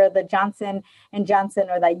 trial for the Johnson & Johnson,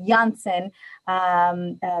 or the Janssen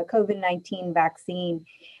COVID-19 vaccine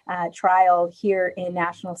trial here in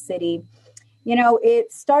National City.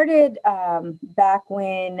 It started back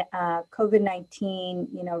when COVID-19,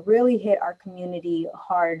 really hit our community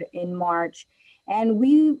hard in March. And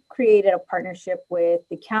we created a partnership with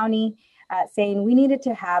the county saying we needed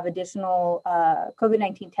to have additional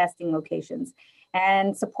COVID-19 testing locations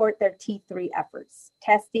and support their T3 efforts: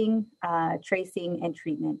 testing, tracing, and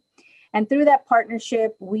treatment. And through that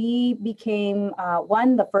partnership, we became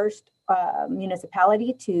the first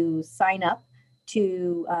municipality to sign up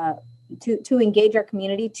to engage our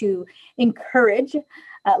community, to encourage,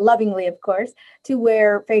 lovingly of course, to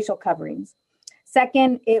wear facial coverings.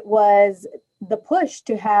 Second, it was the push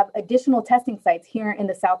to have additional testing sites here in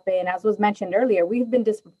the South Bay. And as was mentioned earlier, we've been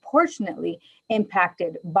disproportionately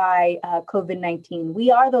impacted by COVID-19.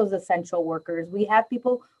 We are those essential workers. We have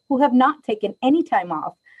people who have not taken any time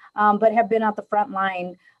off, but have been at the front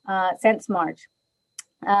line since March.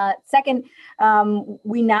 Second,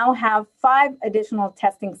 we now have 5 additional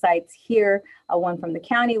testing sites here, one from the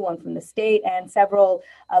county, one from the state, and several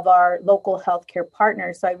of our local healthcare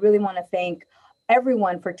partners. So I really want to thank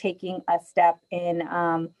everyone for taking a step in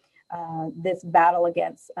this battle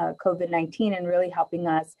against COVID-19 and really helping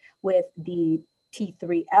us with the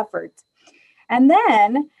T3 efforts. And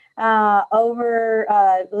then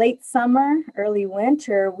over late summer, early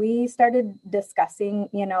winter, we started discussing,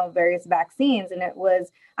 various vaccines. And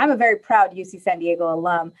I'm a very proud UC San Diego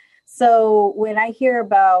alum. So when I hear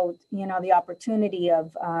about, the opportunity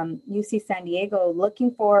of UC San Diego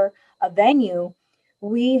looking for a venue,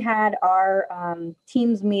 we had our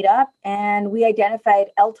teams meet up and we identified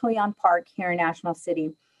El Toyon Park here in National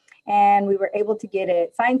City. And we were able to get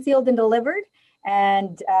it signed, sealed, and delivered.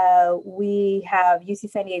 And we have UC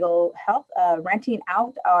San Diego Health renting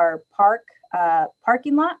out our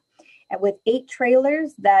parking lot with 8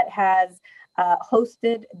 trailers that has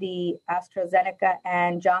hosted the AstraZeneca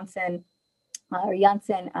and Janssen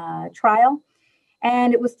trial.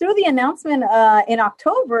 And it was through the announcement in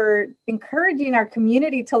October, encouraging our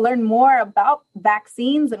community to learn more about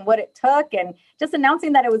vaccines and what it took, and just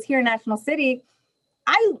announcing that it was here in National City.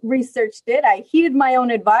 I researched it. I heeded my own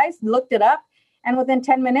advice, looked it up. And within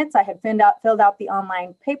 10 minutes, I had filled out the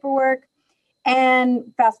online paperwork.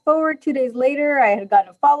 And fast forward 2 days later, I had gotten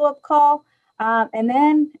a follow-up call. And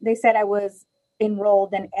then they said I was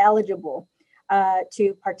enrolled and eligible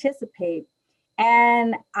to participate.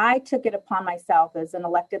 And I took it upon myself as an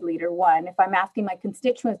elected leader. One, if I'm asking my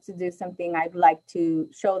constituents to do something, I'd like to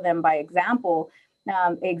show them by example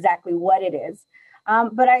exactly what it is.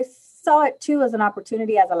 But I saw it too as an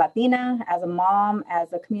opportunity as a Latina, as a mom,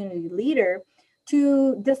 as a community leader,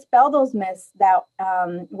 to dispel those myths that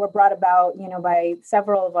were brought about, by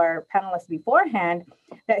several of our panelists beforehand,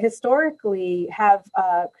 that historically have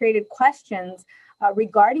created questions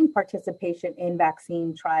regarding participation in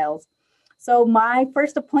vaccine trials. So my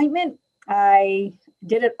first appointment, I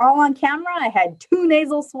did it all on camera. I had 2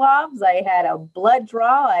 nasal swabs. I had a blood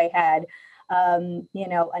draw. I had,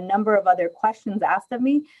 a number of other questions asked of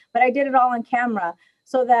me, but I did it all on camera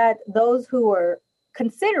so that those who were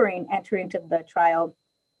considering entering into the trial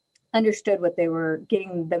understood what they were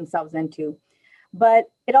getting themselves into. But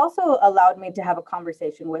it also allowed me to have a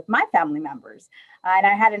conversation with my family members. And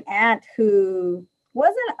I had an aunt who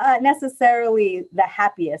wasn't necessarily the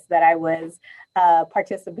happiest that I was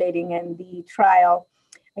participating in the trial.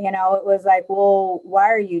 It was like, well, why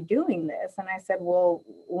are you doing this? And I said, well,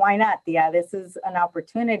 why not, Thea? This is an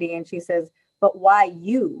opportunity. And she says, but why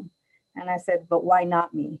you? And I said, but why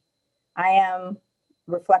not me? I am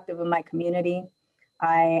reflective of my community.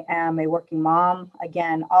 I am a working mom.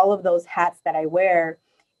 Again, all of those hats that I wear,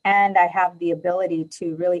 and I have the ability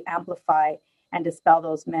to really amplify and dispel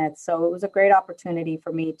those myths. So it was a great opportunity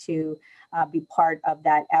for me to be part of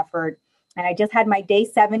that effort. And I just had my day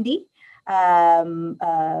 70.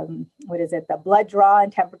 The blood draw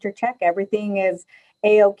and temperature check. Everything is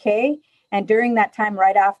A-OK. And during that time,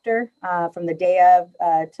 right after, from the day of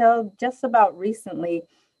till just about recently,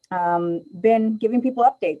 been giving people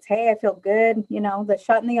updates. Hey, I feel good. The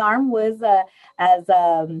shot in the arm was as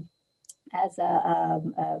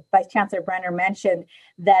Vice Chancellor Brenner mentioned,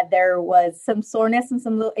 that there was some soreness and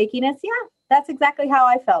some little achiness. Yeah, that's exactly how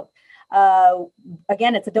I felt.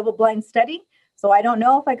 Again, it's a double-blind study, so I don't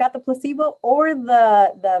know if I got the placebo or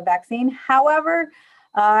the vaccine. However,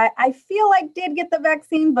 I feel I did get the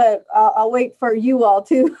vaccine, but I'll wait for you all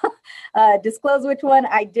to disclose which one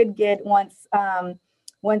I did get once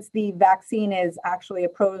the vaccine is actually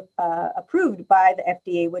approved by the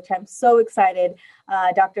FDA, which I'm so excited.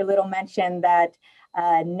 Dr. Little mentioned that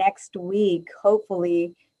next week,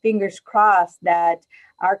 hopefully, fingers crossed, that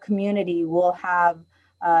our community will have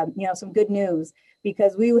some good news,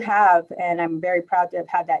 because we have, and I'm very proud to have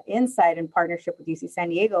had that insight in partnership with UC San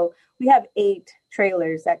Diego, we have 8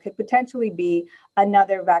 trailers that could potentially be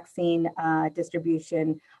another vaccine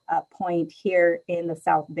distribution point here in the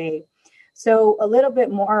South Bay. So a little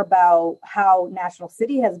bit more about how National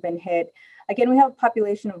City has been hit. Again, we have a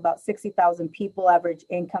population of about 60,000 people. Average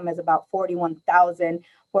income is about $41,000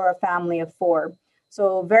 for a family of 4.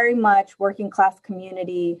 So very much working class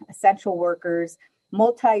community, essential workers,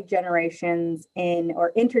 multi-generations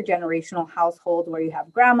or intergenerational household where you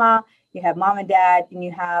have grandma, you have mom and dad, and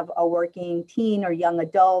you have a working teen or young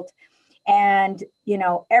adult. And,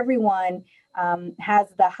 everyone has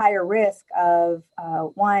the higher risk of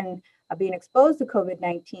being exposed to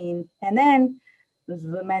COVID-19. And then, as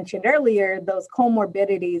I mentioned earlier, those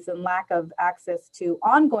comorbidities and lack of access to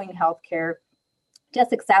ongoing healthcare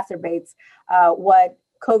just exacerbates what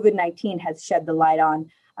COVID-19 has shed the light on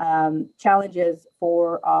challenges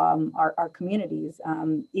for our communities,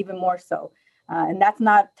 even more so. And that's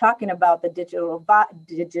not talking about the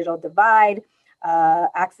digital divide,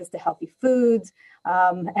 access to healthy foods,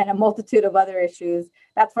 and a multitude of other issues.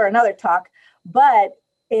 That's for another talk. But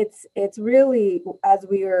it's really, as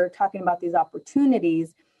we are talking about these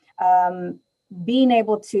opportunities, being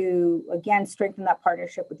able to, again, strengthen that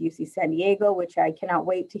partnership with UC San Diego, which I cannot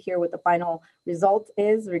wait to hear what the final result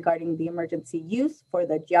is regarding the emergency use for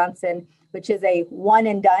the Johnson, which is a one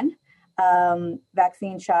and done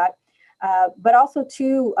vaccine shot. But also,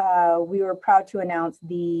 too, we were proud to announce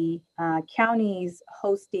the counties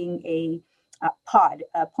hosting a pod,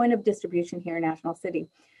 a point of distribution here in National City.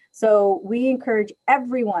 So we encourage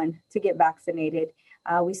everyone to get vaccinated.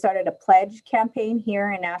 We started a pledge campaign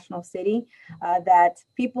here in National City that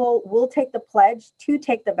people will take the pledge to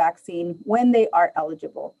take the vaccine when they are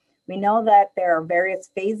eligible. We know that there are various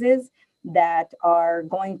phases that are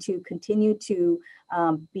going to continue to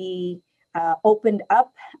be opened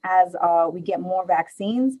up as we get more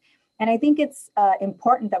vaccines. And I think it's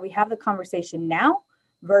important that we have the conversation now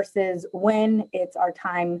versus when it's our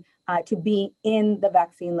time to be in the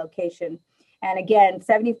vaccine location. And again,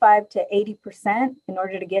 75 to 80% in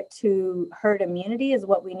order to get to herd immunity is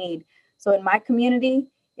what we need. So in my community,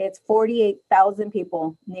 it's 48,000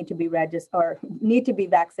 people need to be registered or need to be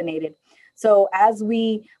vaccinated. So as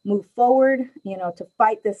we move forward, to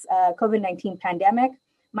fight this COVID-19 pandemic,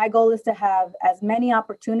 my goal is to have as many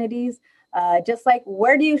opportunities, just like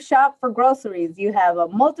where do you shop for groceries? You have a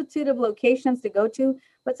multitude of locations to go to,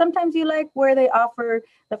 but sometimes you like where they offer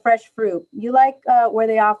the fresh fruit. You like where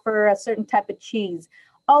they offer a certain type of cheese.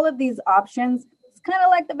 All of these options, it's kind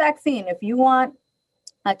of like the vaccine. If you want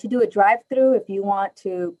to do a drive-through, if you want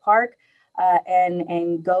to park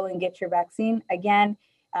and go and get your vaccine, again,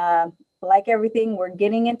 like everything, we're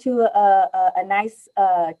getting into a nice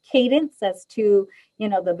cadence as to,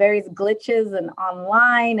 the various glitches and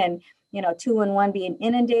online and, 2-in-1 being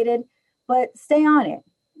inundated, but stay on it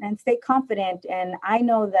and stay confident. And I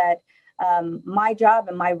know that my job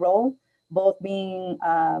and my role, both being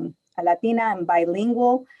a Latina and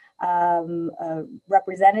bilingual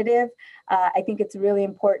representative, I think it's really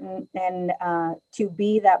important and to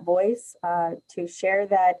be that voice, to share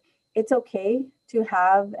that it's okay to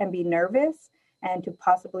have and be nervous and to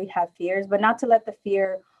possibly have fears, but not to let the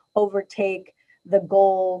fear overtake the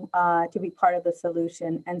goal to be part of the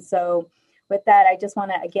solution. And so with that, I just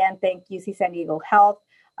want to, again, thank UC San Diego Health,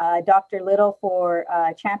 Dr. Little for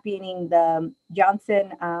championing the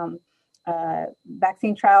Johnson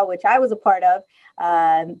vaccine trial, which I was a part of,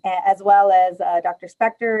 as well as Dr.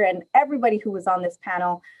 Spector and everybody who was on this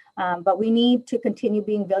panel. But we need to continue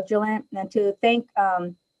being vigilant and to thank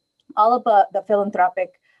all of the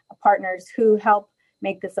philanthropic partners who help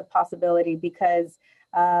make this a possibility, because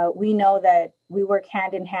we know that we work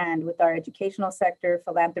hand in hand with our educational sector,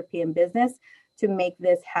 philanthropy, and business to make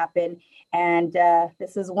this happen. And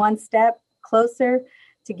this is one step closer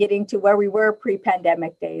to getting to where we were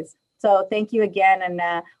pre-pandemic days. So thank you again, and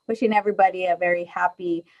wishing everybody a very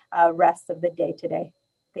happy rest of the day today.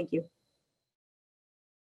 Thank you.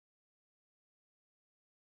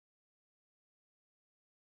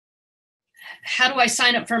 How do I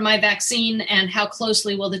sign up for my vaccine, and how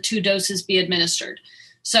closely will the 2 doses be administered?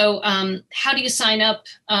 So how do you sign up?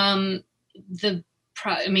 2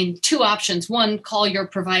 options. One, call your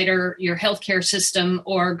provider, your healthcare system,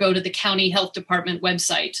 or go to the county health department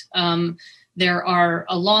website. There are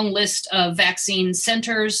a long list of vaccine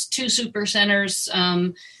centers, 2 super centers.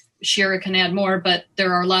 Shira can add more, but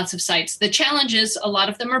there are lots of sites. The challenge is a lot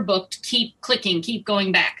of them are booked. Keep clicking, keep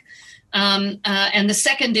going back. And the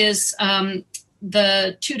second is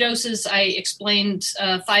the 2 doses I explained,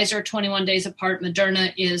 Pfizer 21 days apart,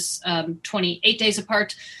 Moderna is 28 days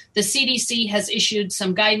apart. The CDC has issued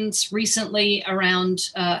some guidance recently around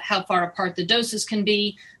how far apart the doses can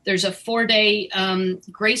be. There's a 4-day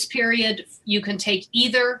grace period. You can take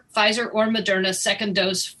either Pfizer or Moderna second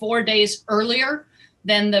dose 4 days earlier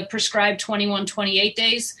than the prescribed 21, 28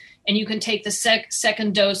 days. And you can take the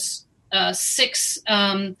second dose 6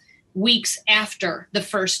 weeks after the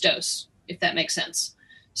first dose, if that makes sense.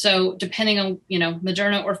 So depending on,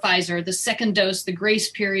 Moderna or Pfizer, the second dose, the grace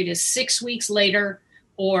period is 6 weeks later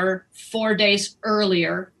or 4 days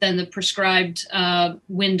earlier than the prescribed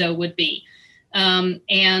window would be.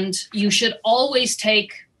 And you should always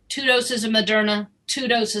take 2 doses of Moderna, 2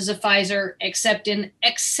 doses of Pfizer, except in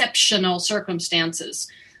exceptional circumstances.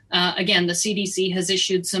 Again, the CDC has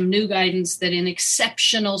issued some new guidance that in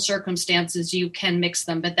exceptional circumstances you can mix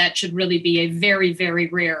them, but that should really be a very, very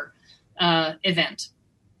rare event.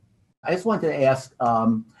 I just wanted to ask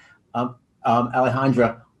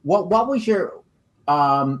Alejandra, what was your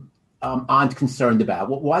aunt concerned about?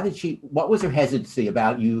 What was her hesitancy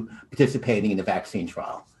about you participating in the vaccine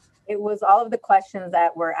trial? It was all of the questions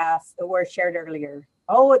that were shared earlier.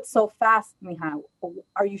 Oh, it's so fast, Mija.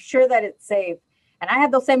 Are you sure that it's safe? And I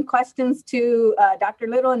had those same questions to Dr.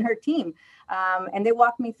 Little and her team, and they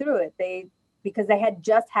walked me through it. Because they had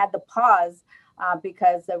just had the pause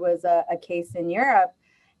because there was a case in Europe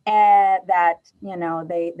that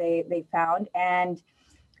they found. And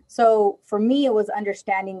so for me, it was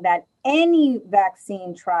understanding that any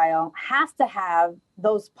vaccine trial has to have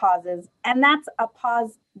those pauses, and that's a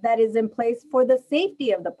pause that is in place for the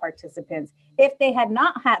safety of the participants. If they had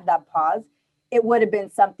not had that pause, it would have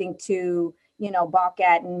been something to, balk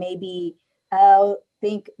at and maybe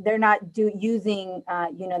think they're not using,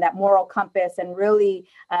 that moral compass and really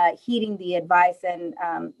heeding the advice and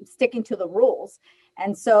sticking to the rules.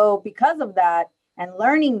 And so because of that and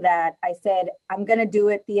learning that, I said, I'm going to do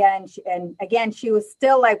it at the end. And again, she was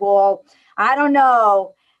still like, well, I don't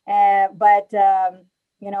know. But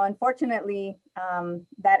unfortunately,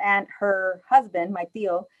 that aunt, her husband, my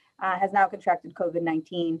tío, has now contracted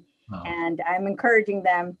COVID-19. Wow. And I'm encouraging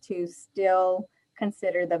them to still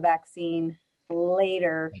consider the vaccine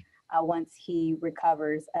later once he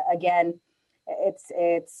recovers. Again,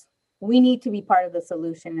 we need to be part of the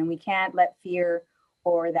solution, and we can't let fear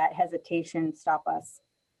or that hesitation stop us.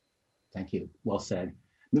 Thank you. Well said.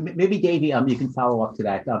 Maybe Davey, you can follow up to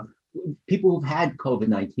that. People who've had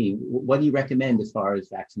COVID-19, what do you recommend as far as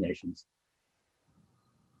vaccinations?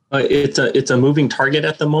 It's a moving target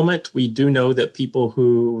at the moment. We do know that people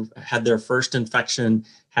who had their first infection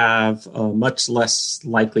have a much less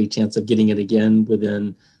likely chance of getting it again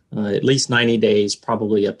within at least 90 days,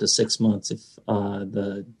 probably up to 6 months if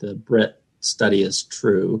the Brit study is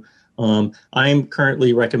true. I'm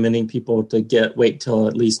currently recommending people to wait till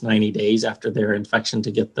at least 90 days after their infection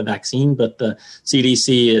to get the vaccine, but the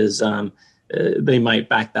CDC is they might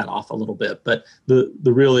back that off a little bit. But the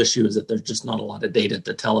real issue is that there's just not a lot of data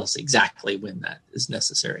to tell us exactly when that is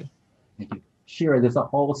necessary. Thank you. Shira, there's a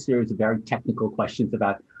whole series of very technical questions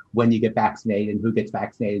about when you get vaccinated and who gets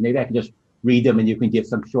vaccinated. Maybe I can just read them and you can give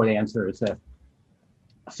some short answers.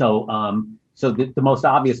 So the most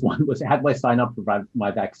obvious one was, how do I sign up for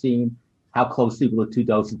my vaccine? How closely will the 2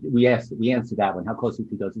 doses? We answered that one. How closely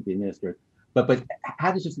 2 doses be administered? But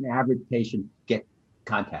how does just an average patient make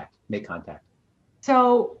contact?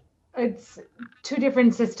 So it's 2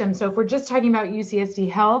 different systems. So if we're just talking about UCSD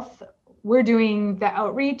Health, we're doing the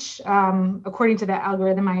outreach according to the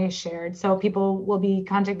algorithm I shared. So people will be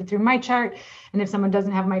contacted through MyChart, and if someone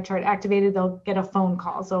doesn't have MyChart activated, they'll get a phone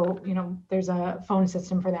call. So there's a phone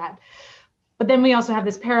system for that. But then we also have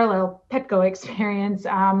this parallel Petco experience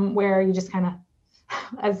where you just kind of,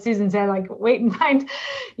 as Susan said, like wait and find,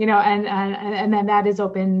 and then that is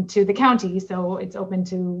open to the county. So it's open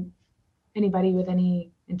to anybody with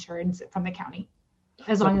any insurance from the county,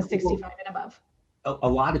 as long as 65 and above. A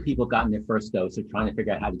lot of people gotten their first dose. They're trying to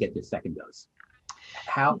figure out how to get their second dose.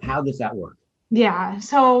 How does that work? Yeah,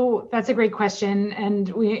 so that's a great question. And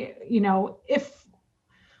we, if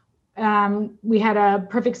we had a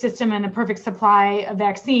perfect system and a perfect supply of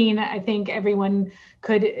vaccine, I think everyone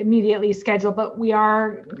could immediately schedule, but we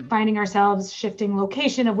are finding ourselves shifting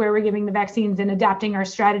location of where we're giving the vaccines and adapting our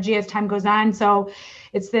strategy as time goes on. So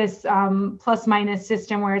it's this plus minus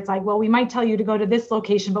system where it's like, well, we might tell you to go to this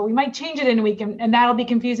location, but we might change it in a week, and that'll be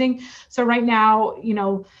confusing. So right now,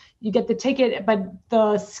 you get the ticket, but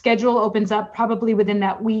the schedule opens up probably within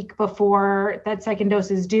that week before that second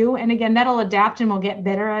dose is due. And again, that'll adapt and we'll get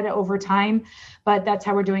better at it over time, but that's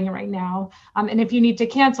how we're doing it right now. And if you need to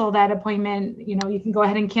cancel that appointment, you can go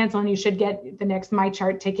ahead and cancel, and you should get the next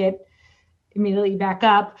MyChart ticket immediately back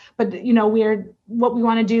up. But, what we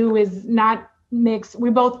want to do is not mix.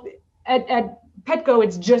 We both, at Petco,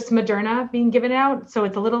 it's just Moderna being given out. So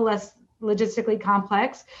it's a little less logistically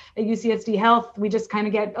complex. At UCSD Health, we just kind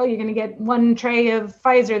of get, you're going to get 1 tray of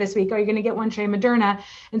Pfizer this week, or you're going to get 1 tray of Moderna.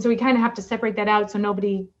 And so we kind of have to separate that out so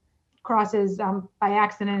nobody crosses by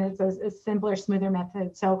accident. It's a simpler, smoother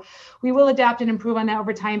method. So we will adapt and improve on that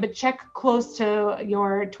over time, but check close to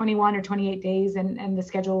your 21 or 28 days and the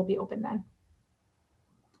schedule will be open then.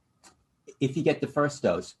 If you get the first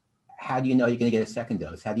dose, how do you know you're going to get a second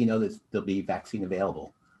dose? How do you know that there'll be vaccine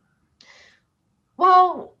available?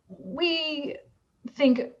 Well, we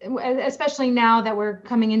think, especially now that we're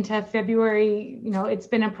coming into February, it's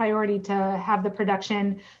been a priority to have the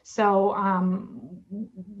production. So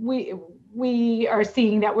we are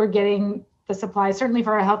seeing that we're getting the supply. Certainly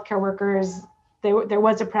for our healthcare workers, there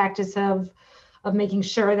was a practice of of making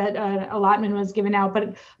sure that allotment was given out.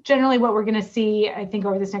 But generally what we're going to see, I think,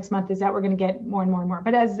 over this next month is that we're going to get more and more and more.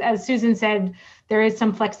 But as Susan said, there is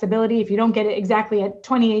some flexibility. If you don't get it exactly at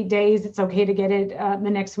 28 days, it's okay to get it the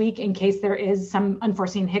next week in case there is some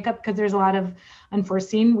unforeseen hiccup, because there's a lot of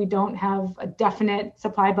unforeseen. We don't have a definite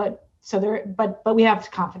supply, but we have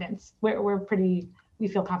confidence. We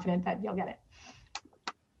feel confident that you'll get it.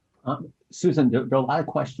 Susan, there are a lot of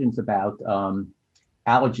questions about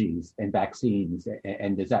allergies and vaccines,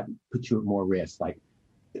 and does that put you at more risk? Like,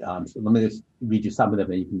 so let me just read you some of them,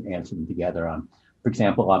 and you can answer them together. For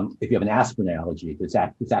example, if you have an aspirin allergy, does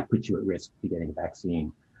that put you at risk to getting a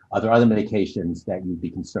vaccine? Are there other medications that you'd be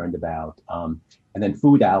concerned about? And then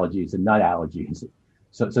food allergies and nut allergies.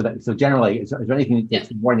 So generally, is there anything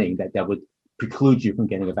that's warning that would preclude you from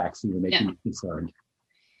getting a vaccine and make you concerned?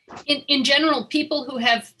 In general, people who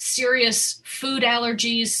have serious food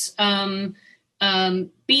allergies,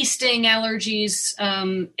 bee sting allergies,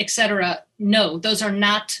 etc., no, those are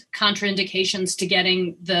not contraindications to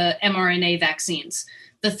getting the mRNA vaccines.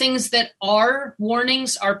 The things that are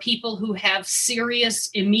warnings are people who have serious,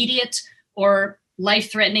 immediate, or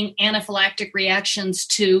life-threatening anaphylactic reactions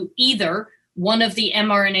to either one of the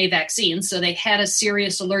mRNA vaccines, so they had a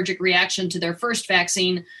serious allergic reaction to their first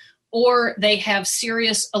vaccine, or they have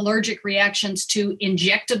serious allergic reactions to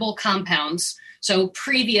injectable compounds, so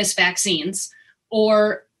previous vaccines,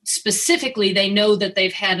 or specifically they know that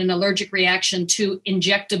they've had an allergic reaction to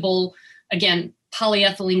injectable, again,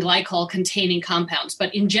 polyethylene glycol containing compounds.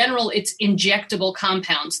 But in general, it's injectable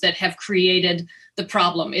compounds that have created the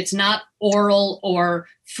problem. It's not oral or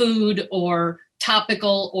food or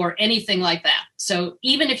topical or anything like that. So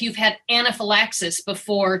even if you've had anaphylaxis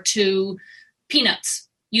before to peanuts,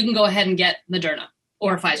 you can go ahead and get Moderna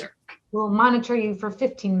or Pfizer. We'll monitor you for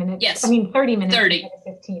 15 minutes. Yes. 30 minutes. 30.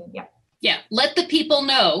 15. Yeah. Yeah. Let the people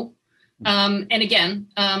know. And again,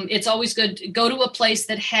 it's always good to go to a place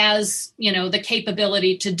that has, the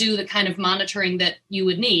capability to do the kind of monitoring that you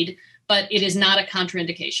would need, but it is not a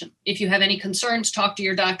contraindication. If you have any concerns, talk to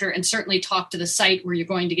your doctor, and certainly talk to the site where you're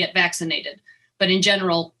going to get vaccinated. But in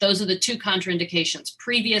general, those are the two contraindications: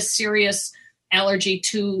 previous serious allergy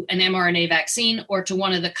to an mRNA vaccine or to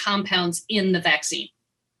one of the compounds in the vaccine.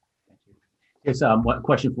 Here's one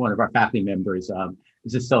question for one of our faculty members.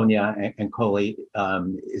 This is Sonia and Coley,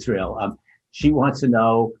 Israel. She wants to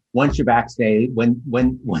know, once you're vaccinated,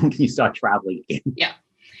 when can you start traveling again? Yeah.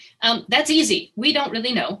 That's easy. We don't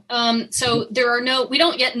really know. So we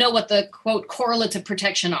don't yet know what the quote correlates of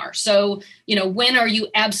protection are. So, when are you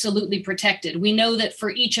absolutely protected? We know that for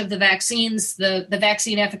each of the vaccines, the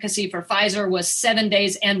vaccine efficacy for Pfizer was 7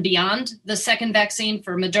 days and beyond. The second vaccine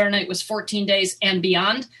for Moderna, it was 14 days and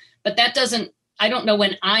beyond. But I don't know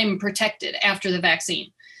when I'm protected after the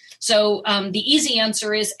vaccine. So the easy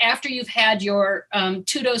answer is after you've had your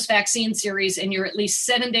 2-dose vaccine series and you're at least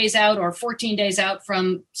 7 days out or 14 days out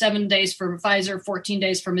from 7 days for Pfizer, 14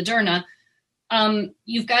 days for Moderna,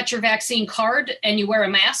 you've got your vaccine card and you wear a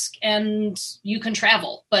mask and you can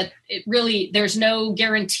travel. But there's no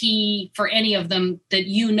guarantee for any of them that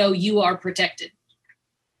you are protected.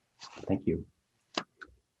 Thank you.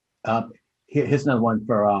 Here's another one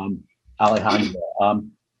for Alejandra.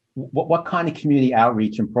 What kind of community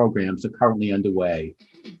outreach and programs are currently underway?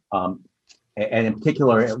 And in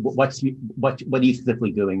particular, what are you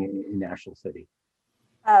specifically doing in National City?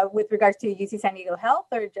 With regards to UC San Diego Health,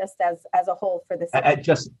 or just as a whole for the city?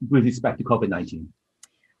 Just with respect to COVID-19.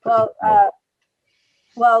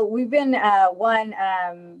 Well, we've been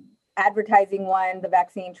advertising the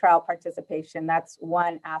vaccine trial participation. That's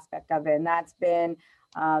one aspect of it, and that's been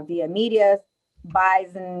via media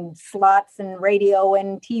buys and slots and radio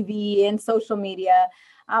and TV and social media.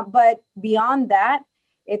 But beyond that,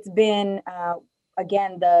 it's been,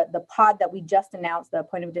 again, the pod that we just announced, the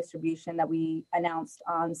point of distribution that we announced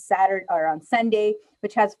on Saturday or on Sunday,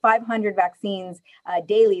 which has 500 vaccines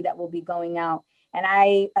daily that will be going out. And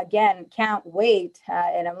I, again, can't wait.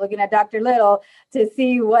 And I'm looking at Dr. Little to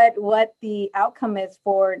see what the outcome is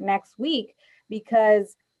for next week,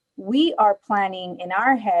 because we are planning in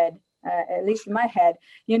our head, at least in my head,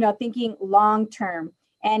 thinking long term.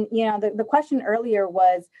 And, the question earlier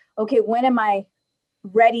was, okay, when am I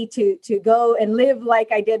ready to go and live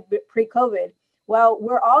like I did pre-COVID? Well,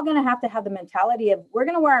 we're all going to have the mentality of we're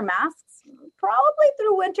going to wear our masks probably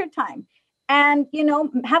through winter time. And,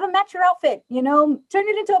 have a match your outfit, turn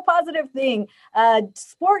it into a positive thing,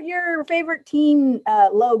 sport your favorite team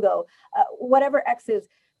logo, whatever X is,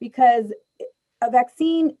 because a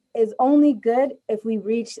vaccine is only good if we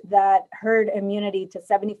reach that herd immunity to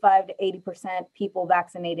 75 to 80% people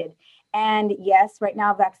vaccinated. And yes, right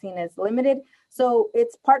now vaccine is limited. So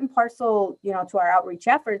it's part and parcel, to our outreach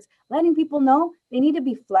efforts, letting people know they need to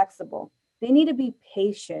be flexible. They need to be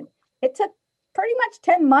patient. It took pretty much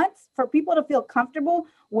 10 months for people to feel comfortable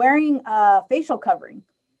wearing a facial covering.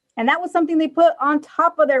 And that was something they put on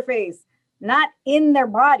top of their face, not in their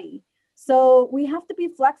body. So we have to be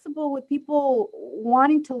flexible with people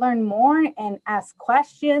wanting to learn more and ask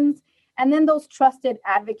questions. And then those trusted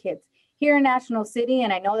advocates here in National City.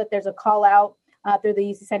 And I know that there's a call out through the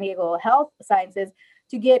UC San Diego Health Sciences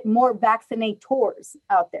to get more vaccinators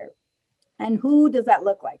out there. And who does that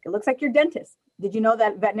look like? It looks like your dentist. Did you know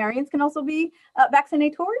that veterinarians can also be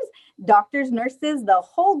vaccinators? Doctors, nurses, the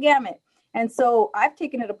whole gamut. And so I've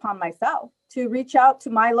taken it upon myself to reach out to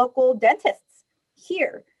my local dentists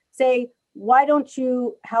here. Say, why don't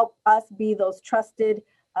you help us be those trusted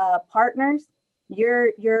partners?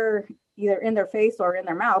 You're either in their face or in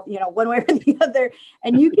their mouth, one way or the other.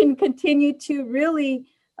 And you can continue to really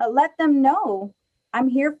let them know, I'm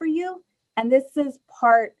here for you. And this is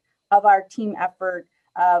part of our team effort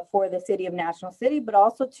for the city of National City, but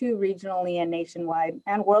also to regionally and nationwide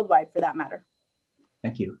and worldwide for that matter.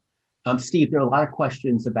 Thank you. Steve, there are a lot of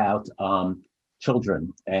questions about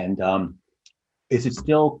children. And is it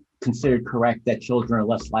still considered correct that children are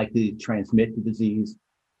less likely to transmit the disease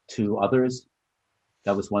to others?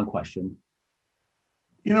 That was one question.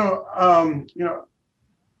 I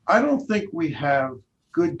don't think we have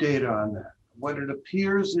good data on that. What it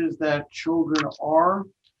appears is that children are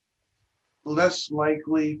less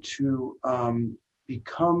likely to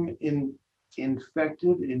become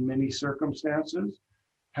infected in many circumstances.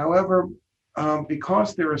 However,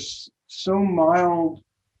 because there are so mild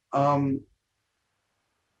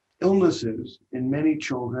illnesses in many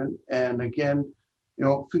children, and again,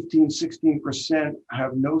 15, 16%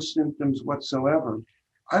 have no symptoms whatsoever,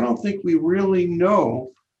 I don't think we really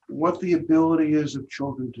know what the ability is of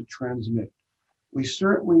children to transmit. We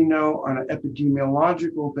certainly know on an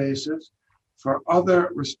epidemiological basis for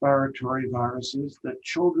other respiratory viruses that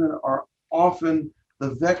children are often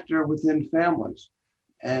the vector within families.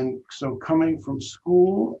 And so coming from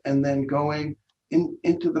school and then going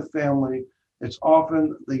into the family, it's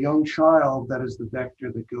often the young child that is the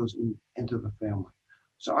vector that goes into the family.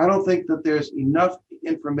 So I don't think that there's enough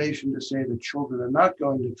information to say that children are not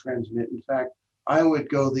going to transmit. In fact, I would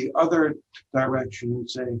go the other direction and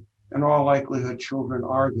say, in all likelihood, children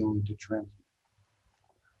are going to transmit.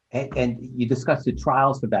 And you discussed the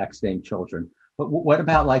trials for vaccinating children, but what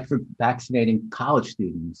about like for vaccinating college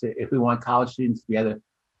students? If we want college students to be able to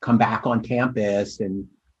come back on campus and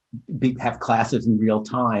have classes in real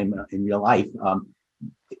time, in real life,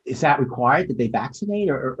 is that required that they vaccinate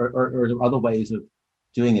or are there other ways of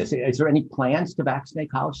doing this? Is there any plans to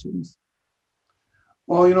vaccinate college students?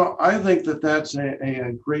 Well, I think that that's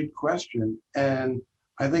a great question. And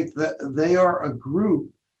I think that they are a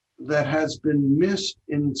group that has been missed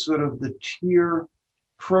in sort of the tier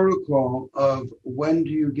protocol of when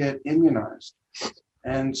do you get immunized.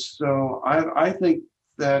 And so I think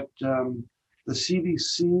that the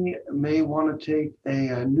CDC may want to take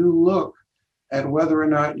a new look at whether or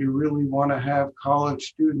not you really want to have college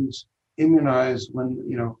students immunized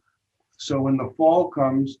when, so when the fall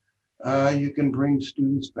comes, you can bring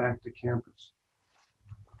students back to campus.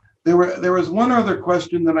 There was one other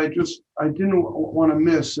question that I didn't want to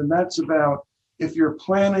miss, and that's about if you're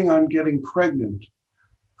planning on getting pregnant,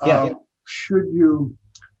 should you,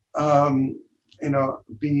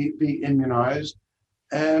 be immunized?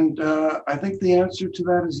 And I think the answer to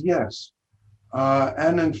that is yes.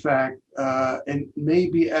 And in fact, it may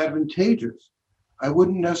be advantageous. I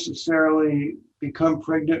wouldn't necessarily become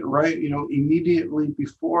pregnant immediately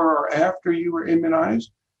before or after you were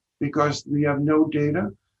immunized because we have no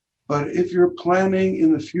data. But if you're planning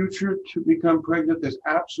in the future to become pregnant, there's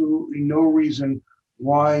absolutely no reason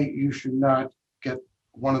why you should not get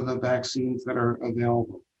one of the vaccines that are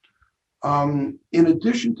available. In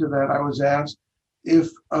addition to that, I was asked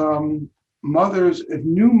if new mothers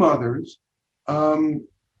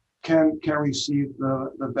can receive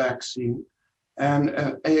the vaccine.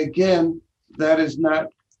 And again, that is not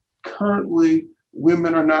currently,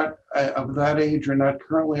 women are not of that age are not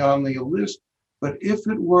currently on the list. But if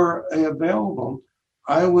it were available,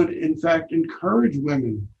 I would in fact encourage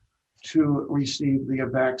women to receive the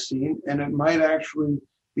vaccine, and it might actually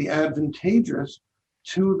be advantageous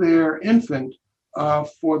to their infant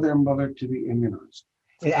for their mother to be immunized.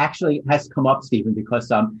 It actually has come up, Stephen,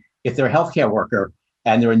 because if they're a healthcare worker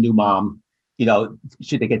and they're a new mom,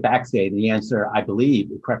 should they get vaccinated? The answer, I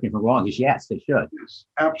believe, correct me if I'm wrong, is yes, they should. Yes,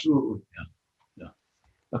 absolutely. Yeah.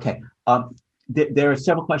 Okay. There are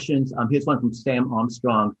several questions. Here's one from Sam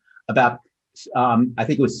Armstrong about, I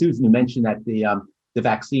think it was Susan who mentioned that the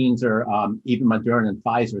vaccines are, even Moderna and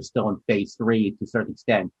Pfizer are still in phase 3 to a certain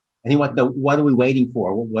extent. And he wants to know, what are we waiting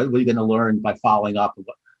for? What are we going to learn by following up?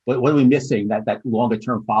 What are we missing that longer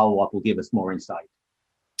term follow-up will give us more insight?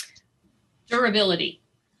 Durability.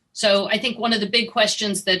 So I think one of the big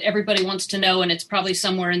questions that everybody wants to know, and it's probably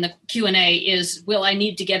somewhere in the Q&A, is, will I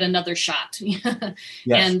need to get another shot? Yes.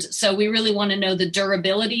 And so we really want to know the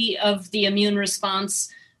durability of the immune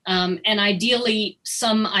response, and ideally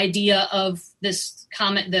some idea of this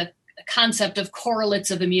the concept of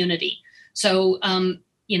correlates of immunity. So,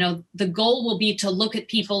 the goal will be to look at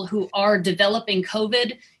people who are developing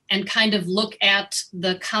COVID and kind of look at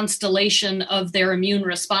the constellation of their immune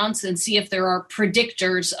response and see if there are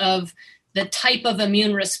predictors of the type of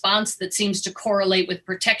immune response that seems to correlate with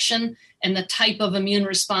protection and the type of immune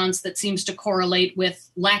response that seems to correlate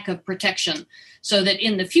with lack of protection. So that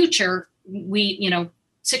in the future, we,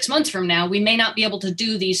 6 months from now, we may not be able to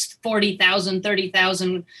do these 40,000,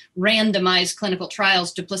 30,000 randomized clinical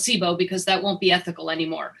trials to placebo because that won't be ethical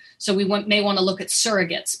anymore. So we may want to look at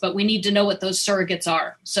surrogates, but we need to know what those surrogates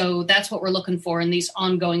are. So that's what we're looking for in these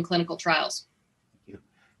ongoing clinical trials. Thank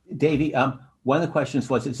you. Davey, one of the questions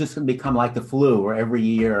was, is this going to become like the flu, where every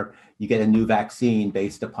year you get a new vaccine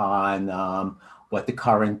based upon what the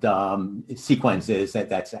current sequence is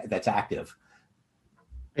that's active?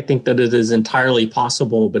 I think that it is entirely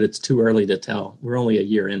possible, but it's too early to tell. We're only a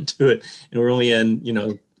year into it, and we're only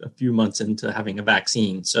a few months into having a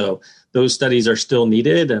vaccine. So those studies are still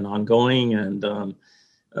needed and ongoing. And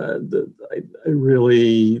I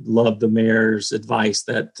really love the mayor's advice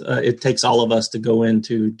that it takes all of us to go in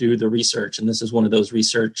to do the research. And this is one of those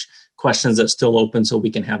research questions that's still open so we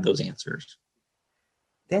can have those answers.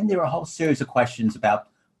 Then there are a whole series of questions about,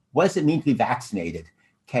 what does it mean to be vaccinated?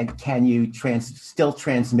 Can you still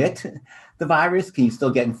transmit the virus? Can you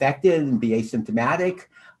still get infected and be asymptomatic?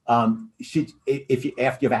 If you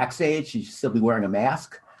after you're vaccinated, should you still be wearing a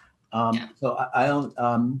mask? So I don't.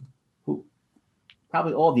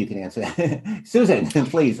 Probably all of you can answer that. Susan,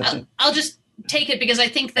 please. I'll just take it because I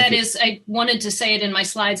think that is. I wanted to say it in my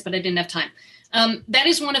slides, but I didn't have time. That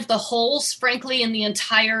is one of the holes, frankly, in the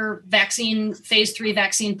entire phase 3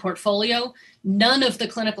 vaccine portfolio. None of the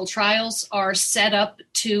clinical trials are set up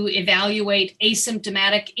to evaluate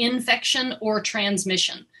asymptomatic infection or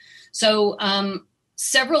transmission. So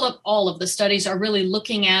all of the studies are really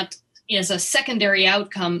looking at, as a secondary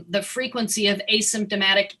outcome, the frequency of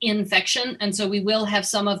asymptomatic infection. And so we will have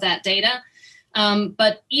some of that data.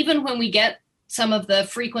 But even when we get some of the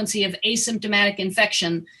frequency of asymptomatic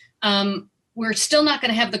infection, we're still not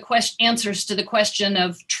going to have the answers to the question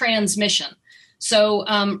of transmission. So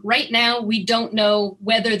right now, we don't know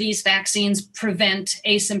whether these vaccines prevent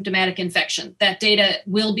asymptomatic infection. That data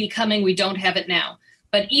will be coming. We don't have it now.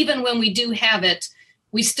 But even when we do have it,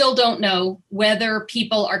 we still don't know whether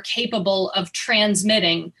people are capable of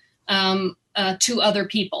transmitting to other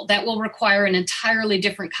people. That will require an entirely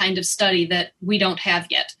different kind of study that we don't have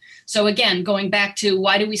yet. So again, going back to,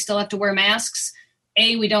 why do we still have to wear masks?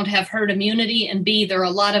 A, we don't have herd immunity, and B, there are a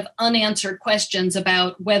lot of unanswered questions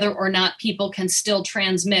about whether or not people can still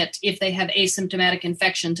transmit if they have asymptomatic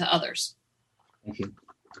infection to others. Thank you.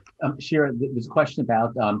 Shira, there's a question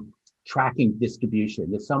about tracking distribution.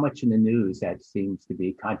 There's so much in the news that seems to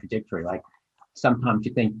be contradictory. Like, sometimes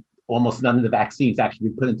you think almost none of the vaccines actually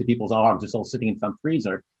be put into people's arms. It's all sitting in some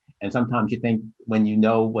freezer. And sometimes you think, when you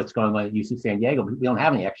know what's going on at UC San Diego, we don't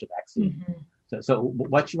have any extra vaccine. Mm-hmm. So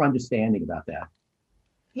what's your understanding about that?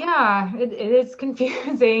 Yeah, it is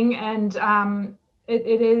confusing, and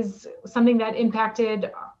it is something that impacted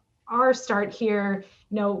our start here.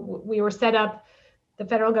 We were set up, the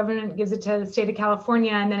federal government gives it to the state of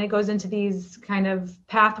California, and then it goes into these kind of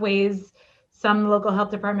pathways, some local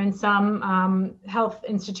health departments, some health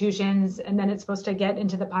institutions, and then it's supposed to get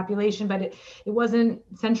into the population, but it wasn't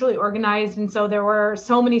centrally organized. And so there were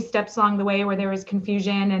so many steps along the way where there was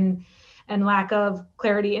confusion and lack of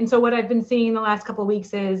clarity. And so what I've been seeing the last couple of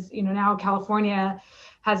weeks is, now California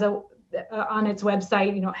has on its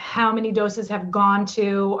website, how many doses have gone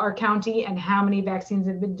to our county and how many vaccines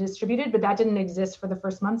have been distributed, but that didn't exist for the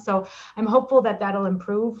first month. So I'm hopeful that that'll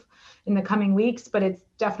improve in the coming weeks, but it's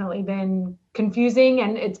definitely been confusing,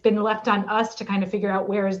 and it's been left on us to kind of figure out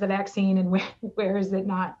where is the vaccine and where is it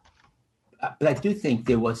not. But I do think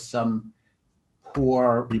there was some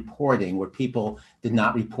poor reporting where people did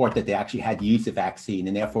not report that they actually had used the vaccine,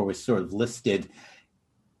 and therefore was sort of listed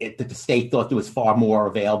that the state thought there was far more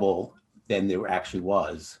available than there actually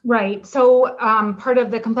was. Right. So part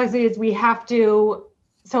of the complexity is we have to,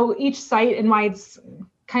 so each site, and why it's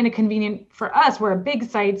kind of convenient for us, we're a big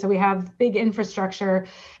site, so we have big infrastructure,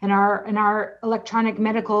 and our electronic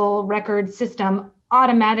medical record system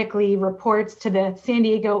automatically reports to the San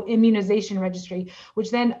Diego Immunization Registry,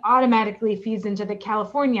 which then automatically feeds into the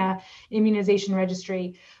California Immunization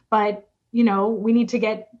Registry. But, we need to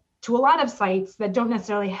get to a lot of sites that don't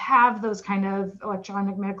necessarily have those kind of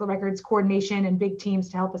electronic medical records coordination and big teams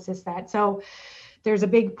to help assist that. So there's a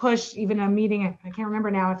big push, even a meeting, I can't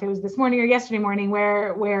remember now if it was this morning or yesterday morning,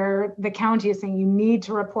 where the county is saying you need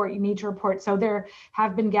to report. So there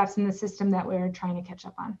have been gaps in the system that we're trying to catch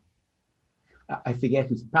up on. I forget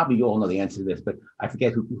who's, probably you all know the answer to this, but I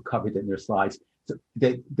forget who covered it in their slides. So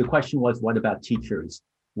the question was, what about teachers?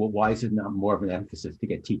 Well, why is it not more of an emphasis to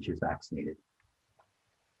get teachers vaccinated?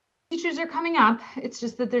 Teachers are coming up. It's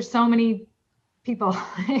just that there's so many people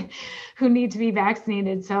who need to be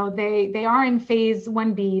vaccinated. So they are in phase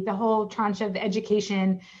 1B. The whole tranche of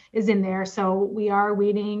education is in there. So we are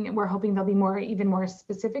waiting. We're hoping there'll be even more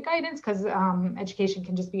specific guidance, because education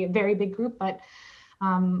can just be a very big group, but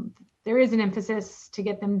there is an emphasis to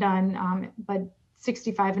get them done. But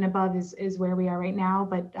 65 and above is where we are right now,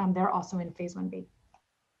 but they're also in phase 1B.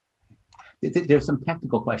 There's some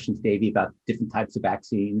technical questions, Davey, about different types of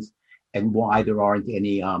vaccines and why there aren't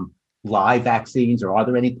any live vaccines, or are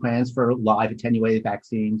there any plans for live attenuated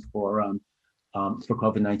vaccines for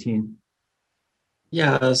COVID-19?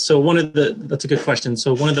 Yeah, so that's a good question.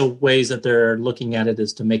 So one of the ways that they're looking at it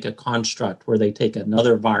is to make a construct where they take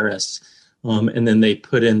another virus and then they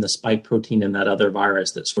put in the spike protein in that other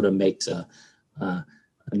virus that sort of makes a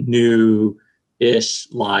new-ish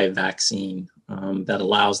live vaccine that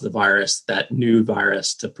allows that new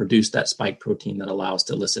virus to produce that spike protein that allows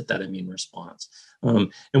to elicit that immune response. And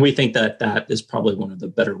we think that is probably one of the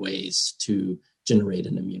better ways to generate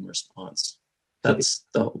an immune response. That's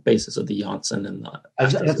the basis of the Janssen and the.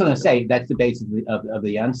 That's what I'm going to say. That's the basis of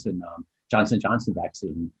the Janssen Johnson & Johnson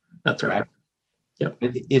vaccine. That's right. Yep.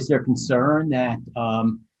 Is there concern that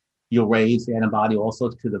you'll raise the antibody also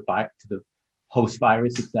to the host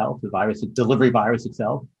virus itself, the delivery virus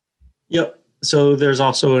itself? Yep. So there's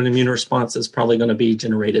also an immune response that's probably going to be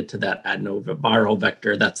generated to that adenoviral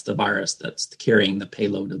vector. That's the virus that's carrying the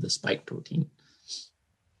payload of the spike protein.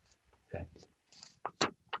 Okay.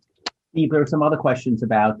 Steve, there are some other questions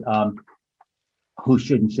about who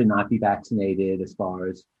should and should not be vaccinated. As far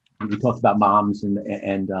as we talked about moms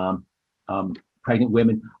and pregnant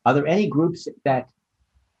women, are there any groups that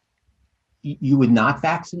you would not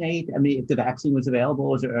vaccinate? I mean, if the vaccine was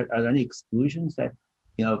available, are there any exclusions that?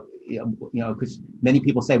 Because many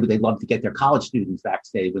people say they'd love to get their college students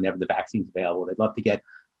vaccinated whenever the vaccine's available. They'd love to get,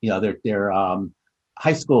 their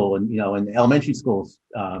high school and elementary school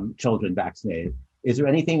children vaccinated. Is there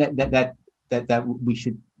anything that we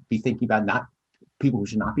should be thinking about? Not people who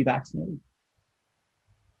should not be vaccinated?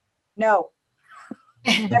 No.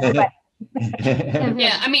 Yeah,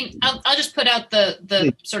 I mean, I'll just put out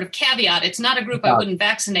the sort of caveat. It's not a group I wouldn't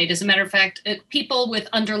vaccinate. As a matter of fact, people with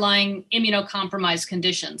underlying immunocompromised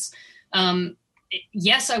conditions.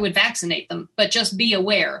 Yes, I would vaccinate them, but just be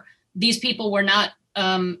aware, these people were not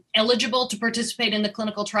eligible to participate in the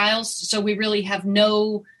clinical trials. So we really have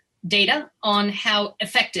no data on how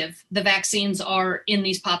effective the vaccines are in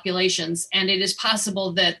these populations. And it is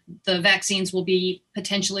possible that the vaccines will be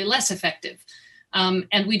potentially less effective.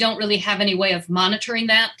 And we don't really have any way of monitoring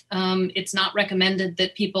that. It's not recommended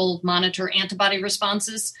that people monitor antibody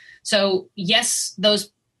responses. So yes,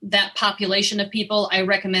 that population of people I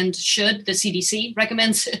recommend the CDC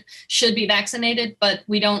recommends should be vaccinated, but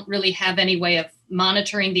we don't really have any way of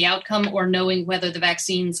monitoring the outcome or knowing whether the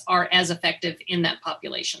vaccines are as effective in that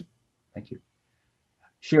population. Thank you.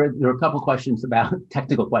 Sure, there are a couple of questions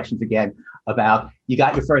technical questions again, about you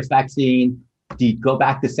got your first vaccine. Do you go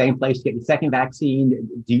back to the same place to get your second vaccine?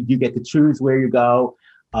 Do you get to choose where you go?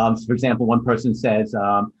 So for example, one person says,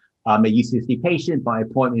 I'm a UCSD patient. My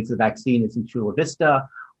appointment for the vaccine is in Chula Vista.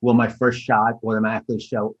 Will my first shot automatically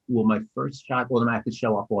show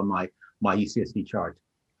up on my UCSD chart?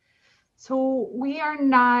 So we are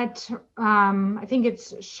not, I think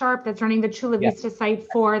it's Sharp that's running the Chula Vista site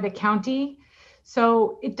for the county.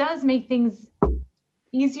 So it does make things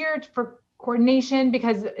easier for coordination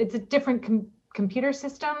because it's a different computer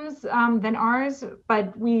systems than ours,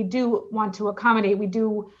 but we do want to accommodate. We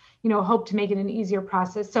do, hope to make it an easier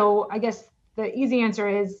process. So I guess the easy answer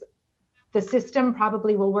is the system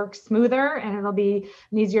probably will work smoother and it'll be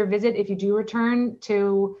an easier visit if you do return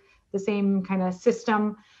to the same kind of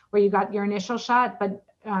system where you got your initial shot, but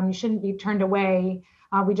you shouldn't be turned away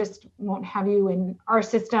We just won't have you in our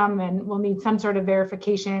system, and we'll need some sort of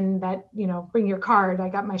verification that, bring your card, I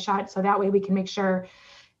got my shot. So that way we can make sure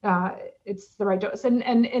it's the right dose. And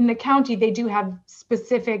in the county, they do have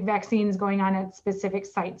specific vaccines going on at specific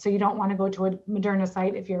sites. So you don't want to go to a Moderna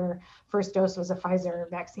site if your first dose was a Pfizer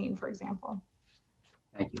vaccine, for example.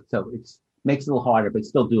 Thank you. So it makes it a little harder, but it's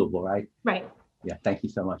still doable, right? Right. Yeah, thank you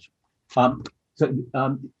so much.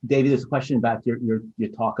 David, there's a question about your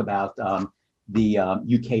talk about the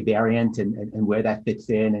UK variant and where that fits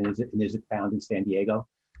in, and is it found in San Diego?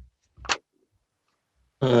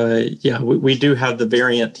 We do have the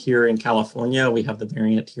variant here in California. We have the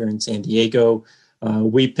variant here in San Diego.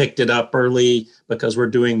 We picked it up early because we're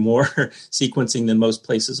doing more sequencing than most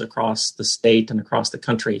places across the state and across the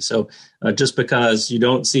country. So just because you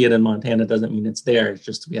don't see it in Montana doesn't mean it's there. It's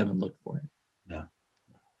just we haven't looked for it. Yeah.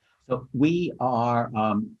 So we are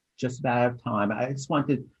just about out of time. I just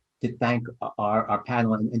wanted to thank our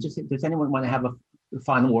panel. And just, does anyone want to have a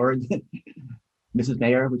final word? Mrs.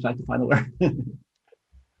 Mayor, would you like the final word?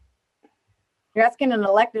 You're asking an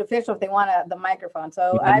elected official if they want the microphone.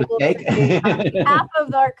 So I will say on behalf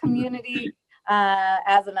of our community,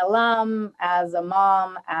 as an alum, as a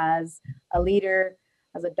mom, as a leader,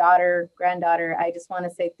 as a daughter, granddaughter, I just want to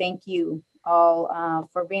say thank you all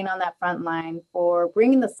for being on that front line, for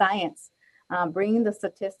bringing the science, bringing the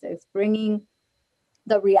statistics, bringing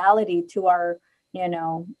the reality to our,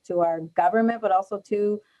 to our government, but also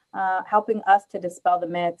to helping us to dispel the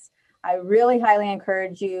myths. I really highly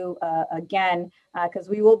encourage you again, because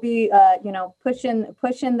we will be, pushing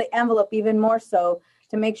the envelope even more so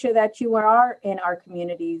to make sure that you are in our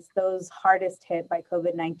communities, those hardest hit by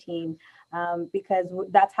COVID-19, because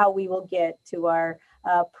that's how we will get to our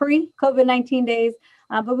pre-COVID-19 days.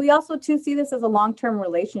 But we also too see this as a long-term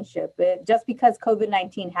relationship. Just because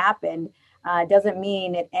COVID-19 happened doesn't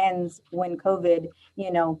mean it ends when COVID,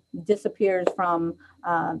 disappears from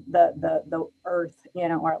the earth,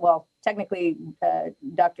 technically,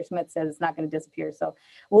 Dr. Smith says it's not going to disappear. So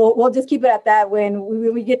we'll just keep it at that when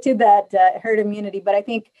we get to that herd immunity. But I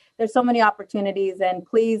think there's so many opportunities, and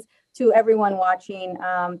please, to everyone watching,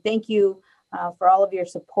 thank you for all of your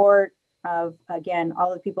support of, again,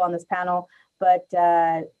 all of the people on this panel, but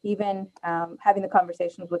even having the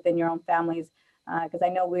conversations within your own families, because I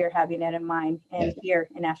know we are having it in mind and here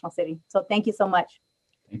in National City. So thank you so much.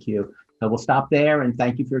 Thank you. So we'll stop there, and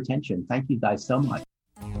thank you for your attention. Thank you guys so much.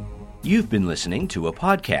 You've been listening to a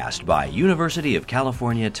podcast by University of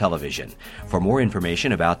California Television. For more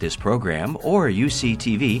information about this program or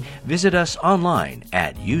UCTV, visit us online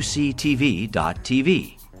at uctv.tv.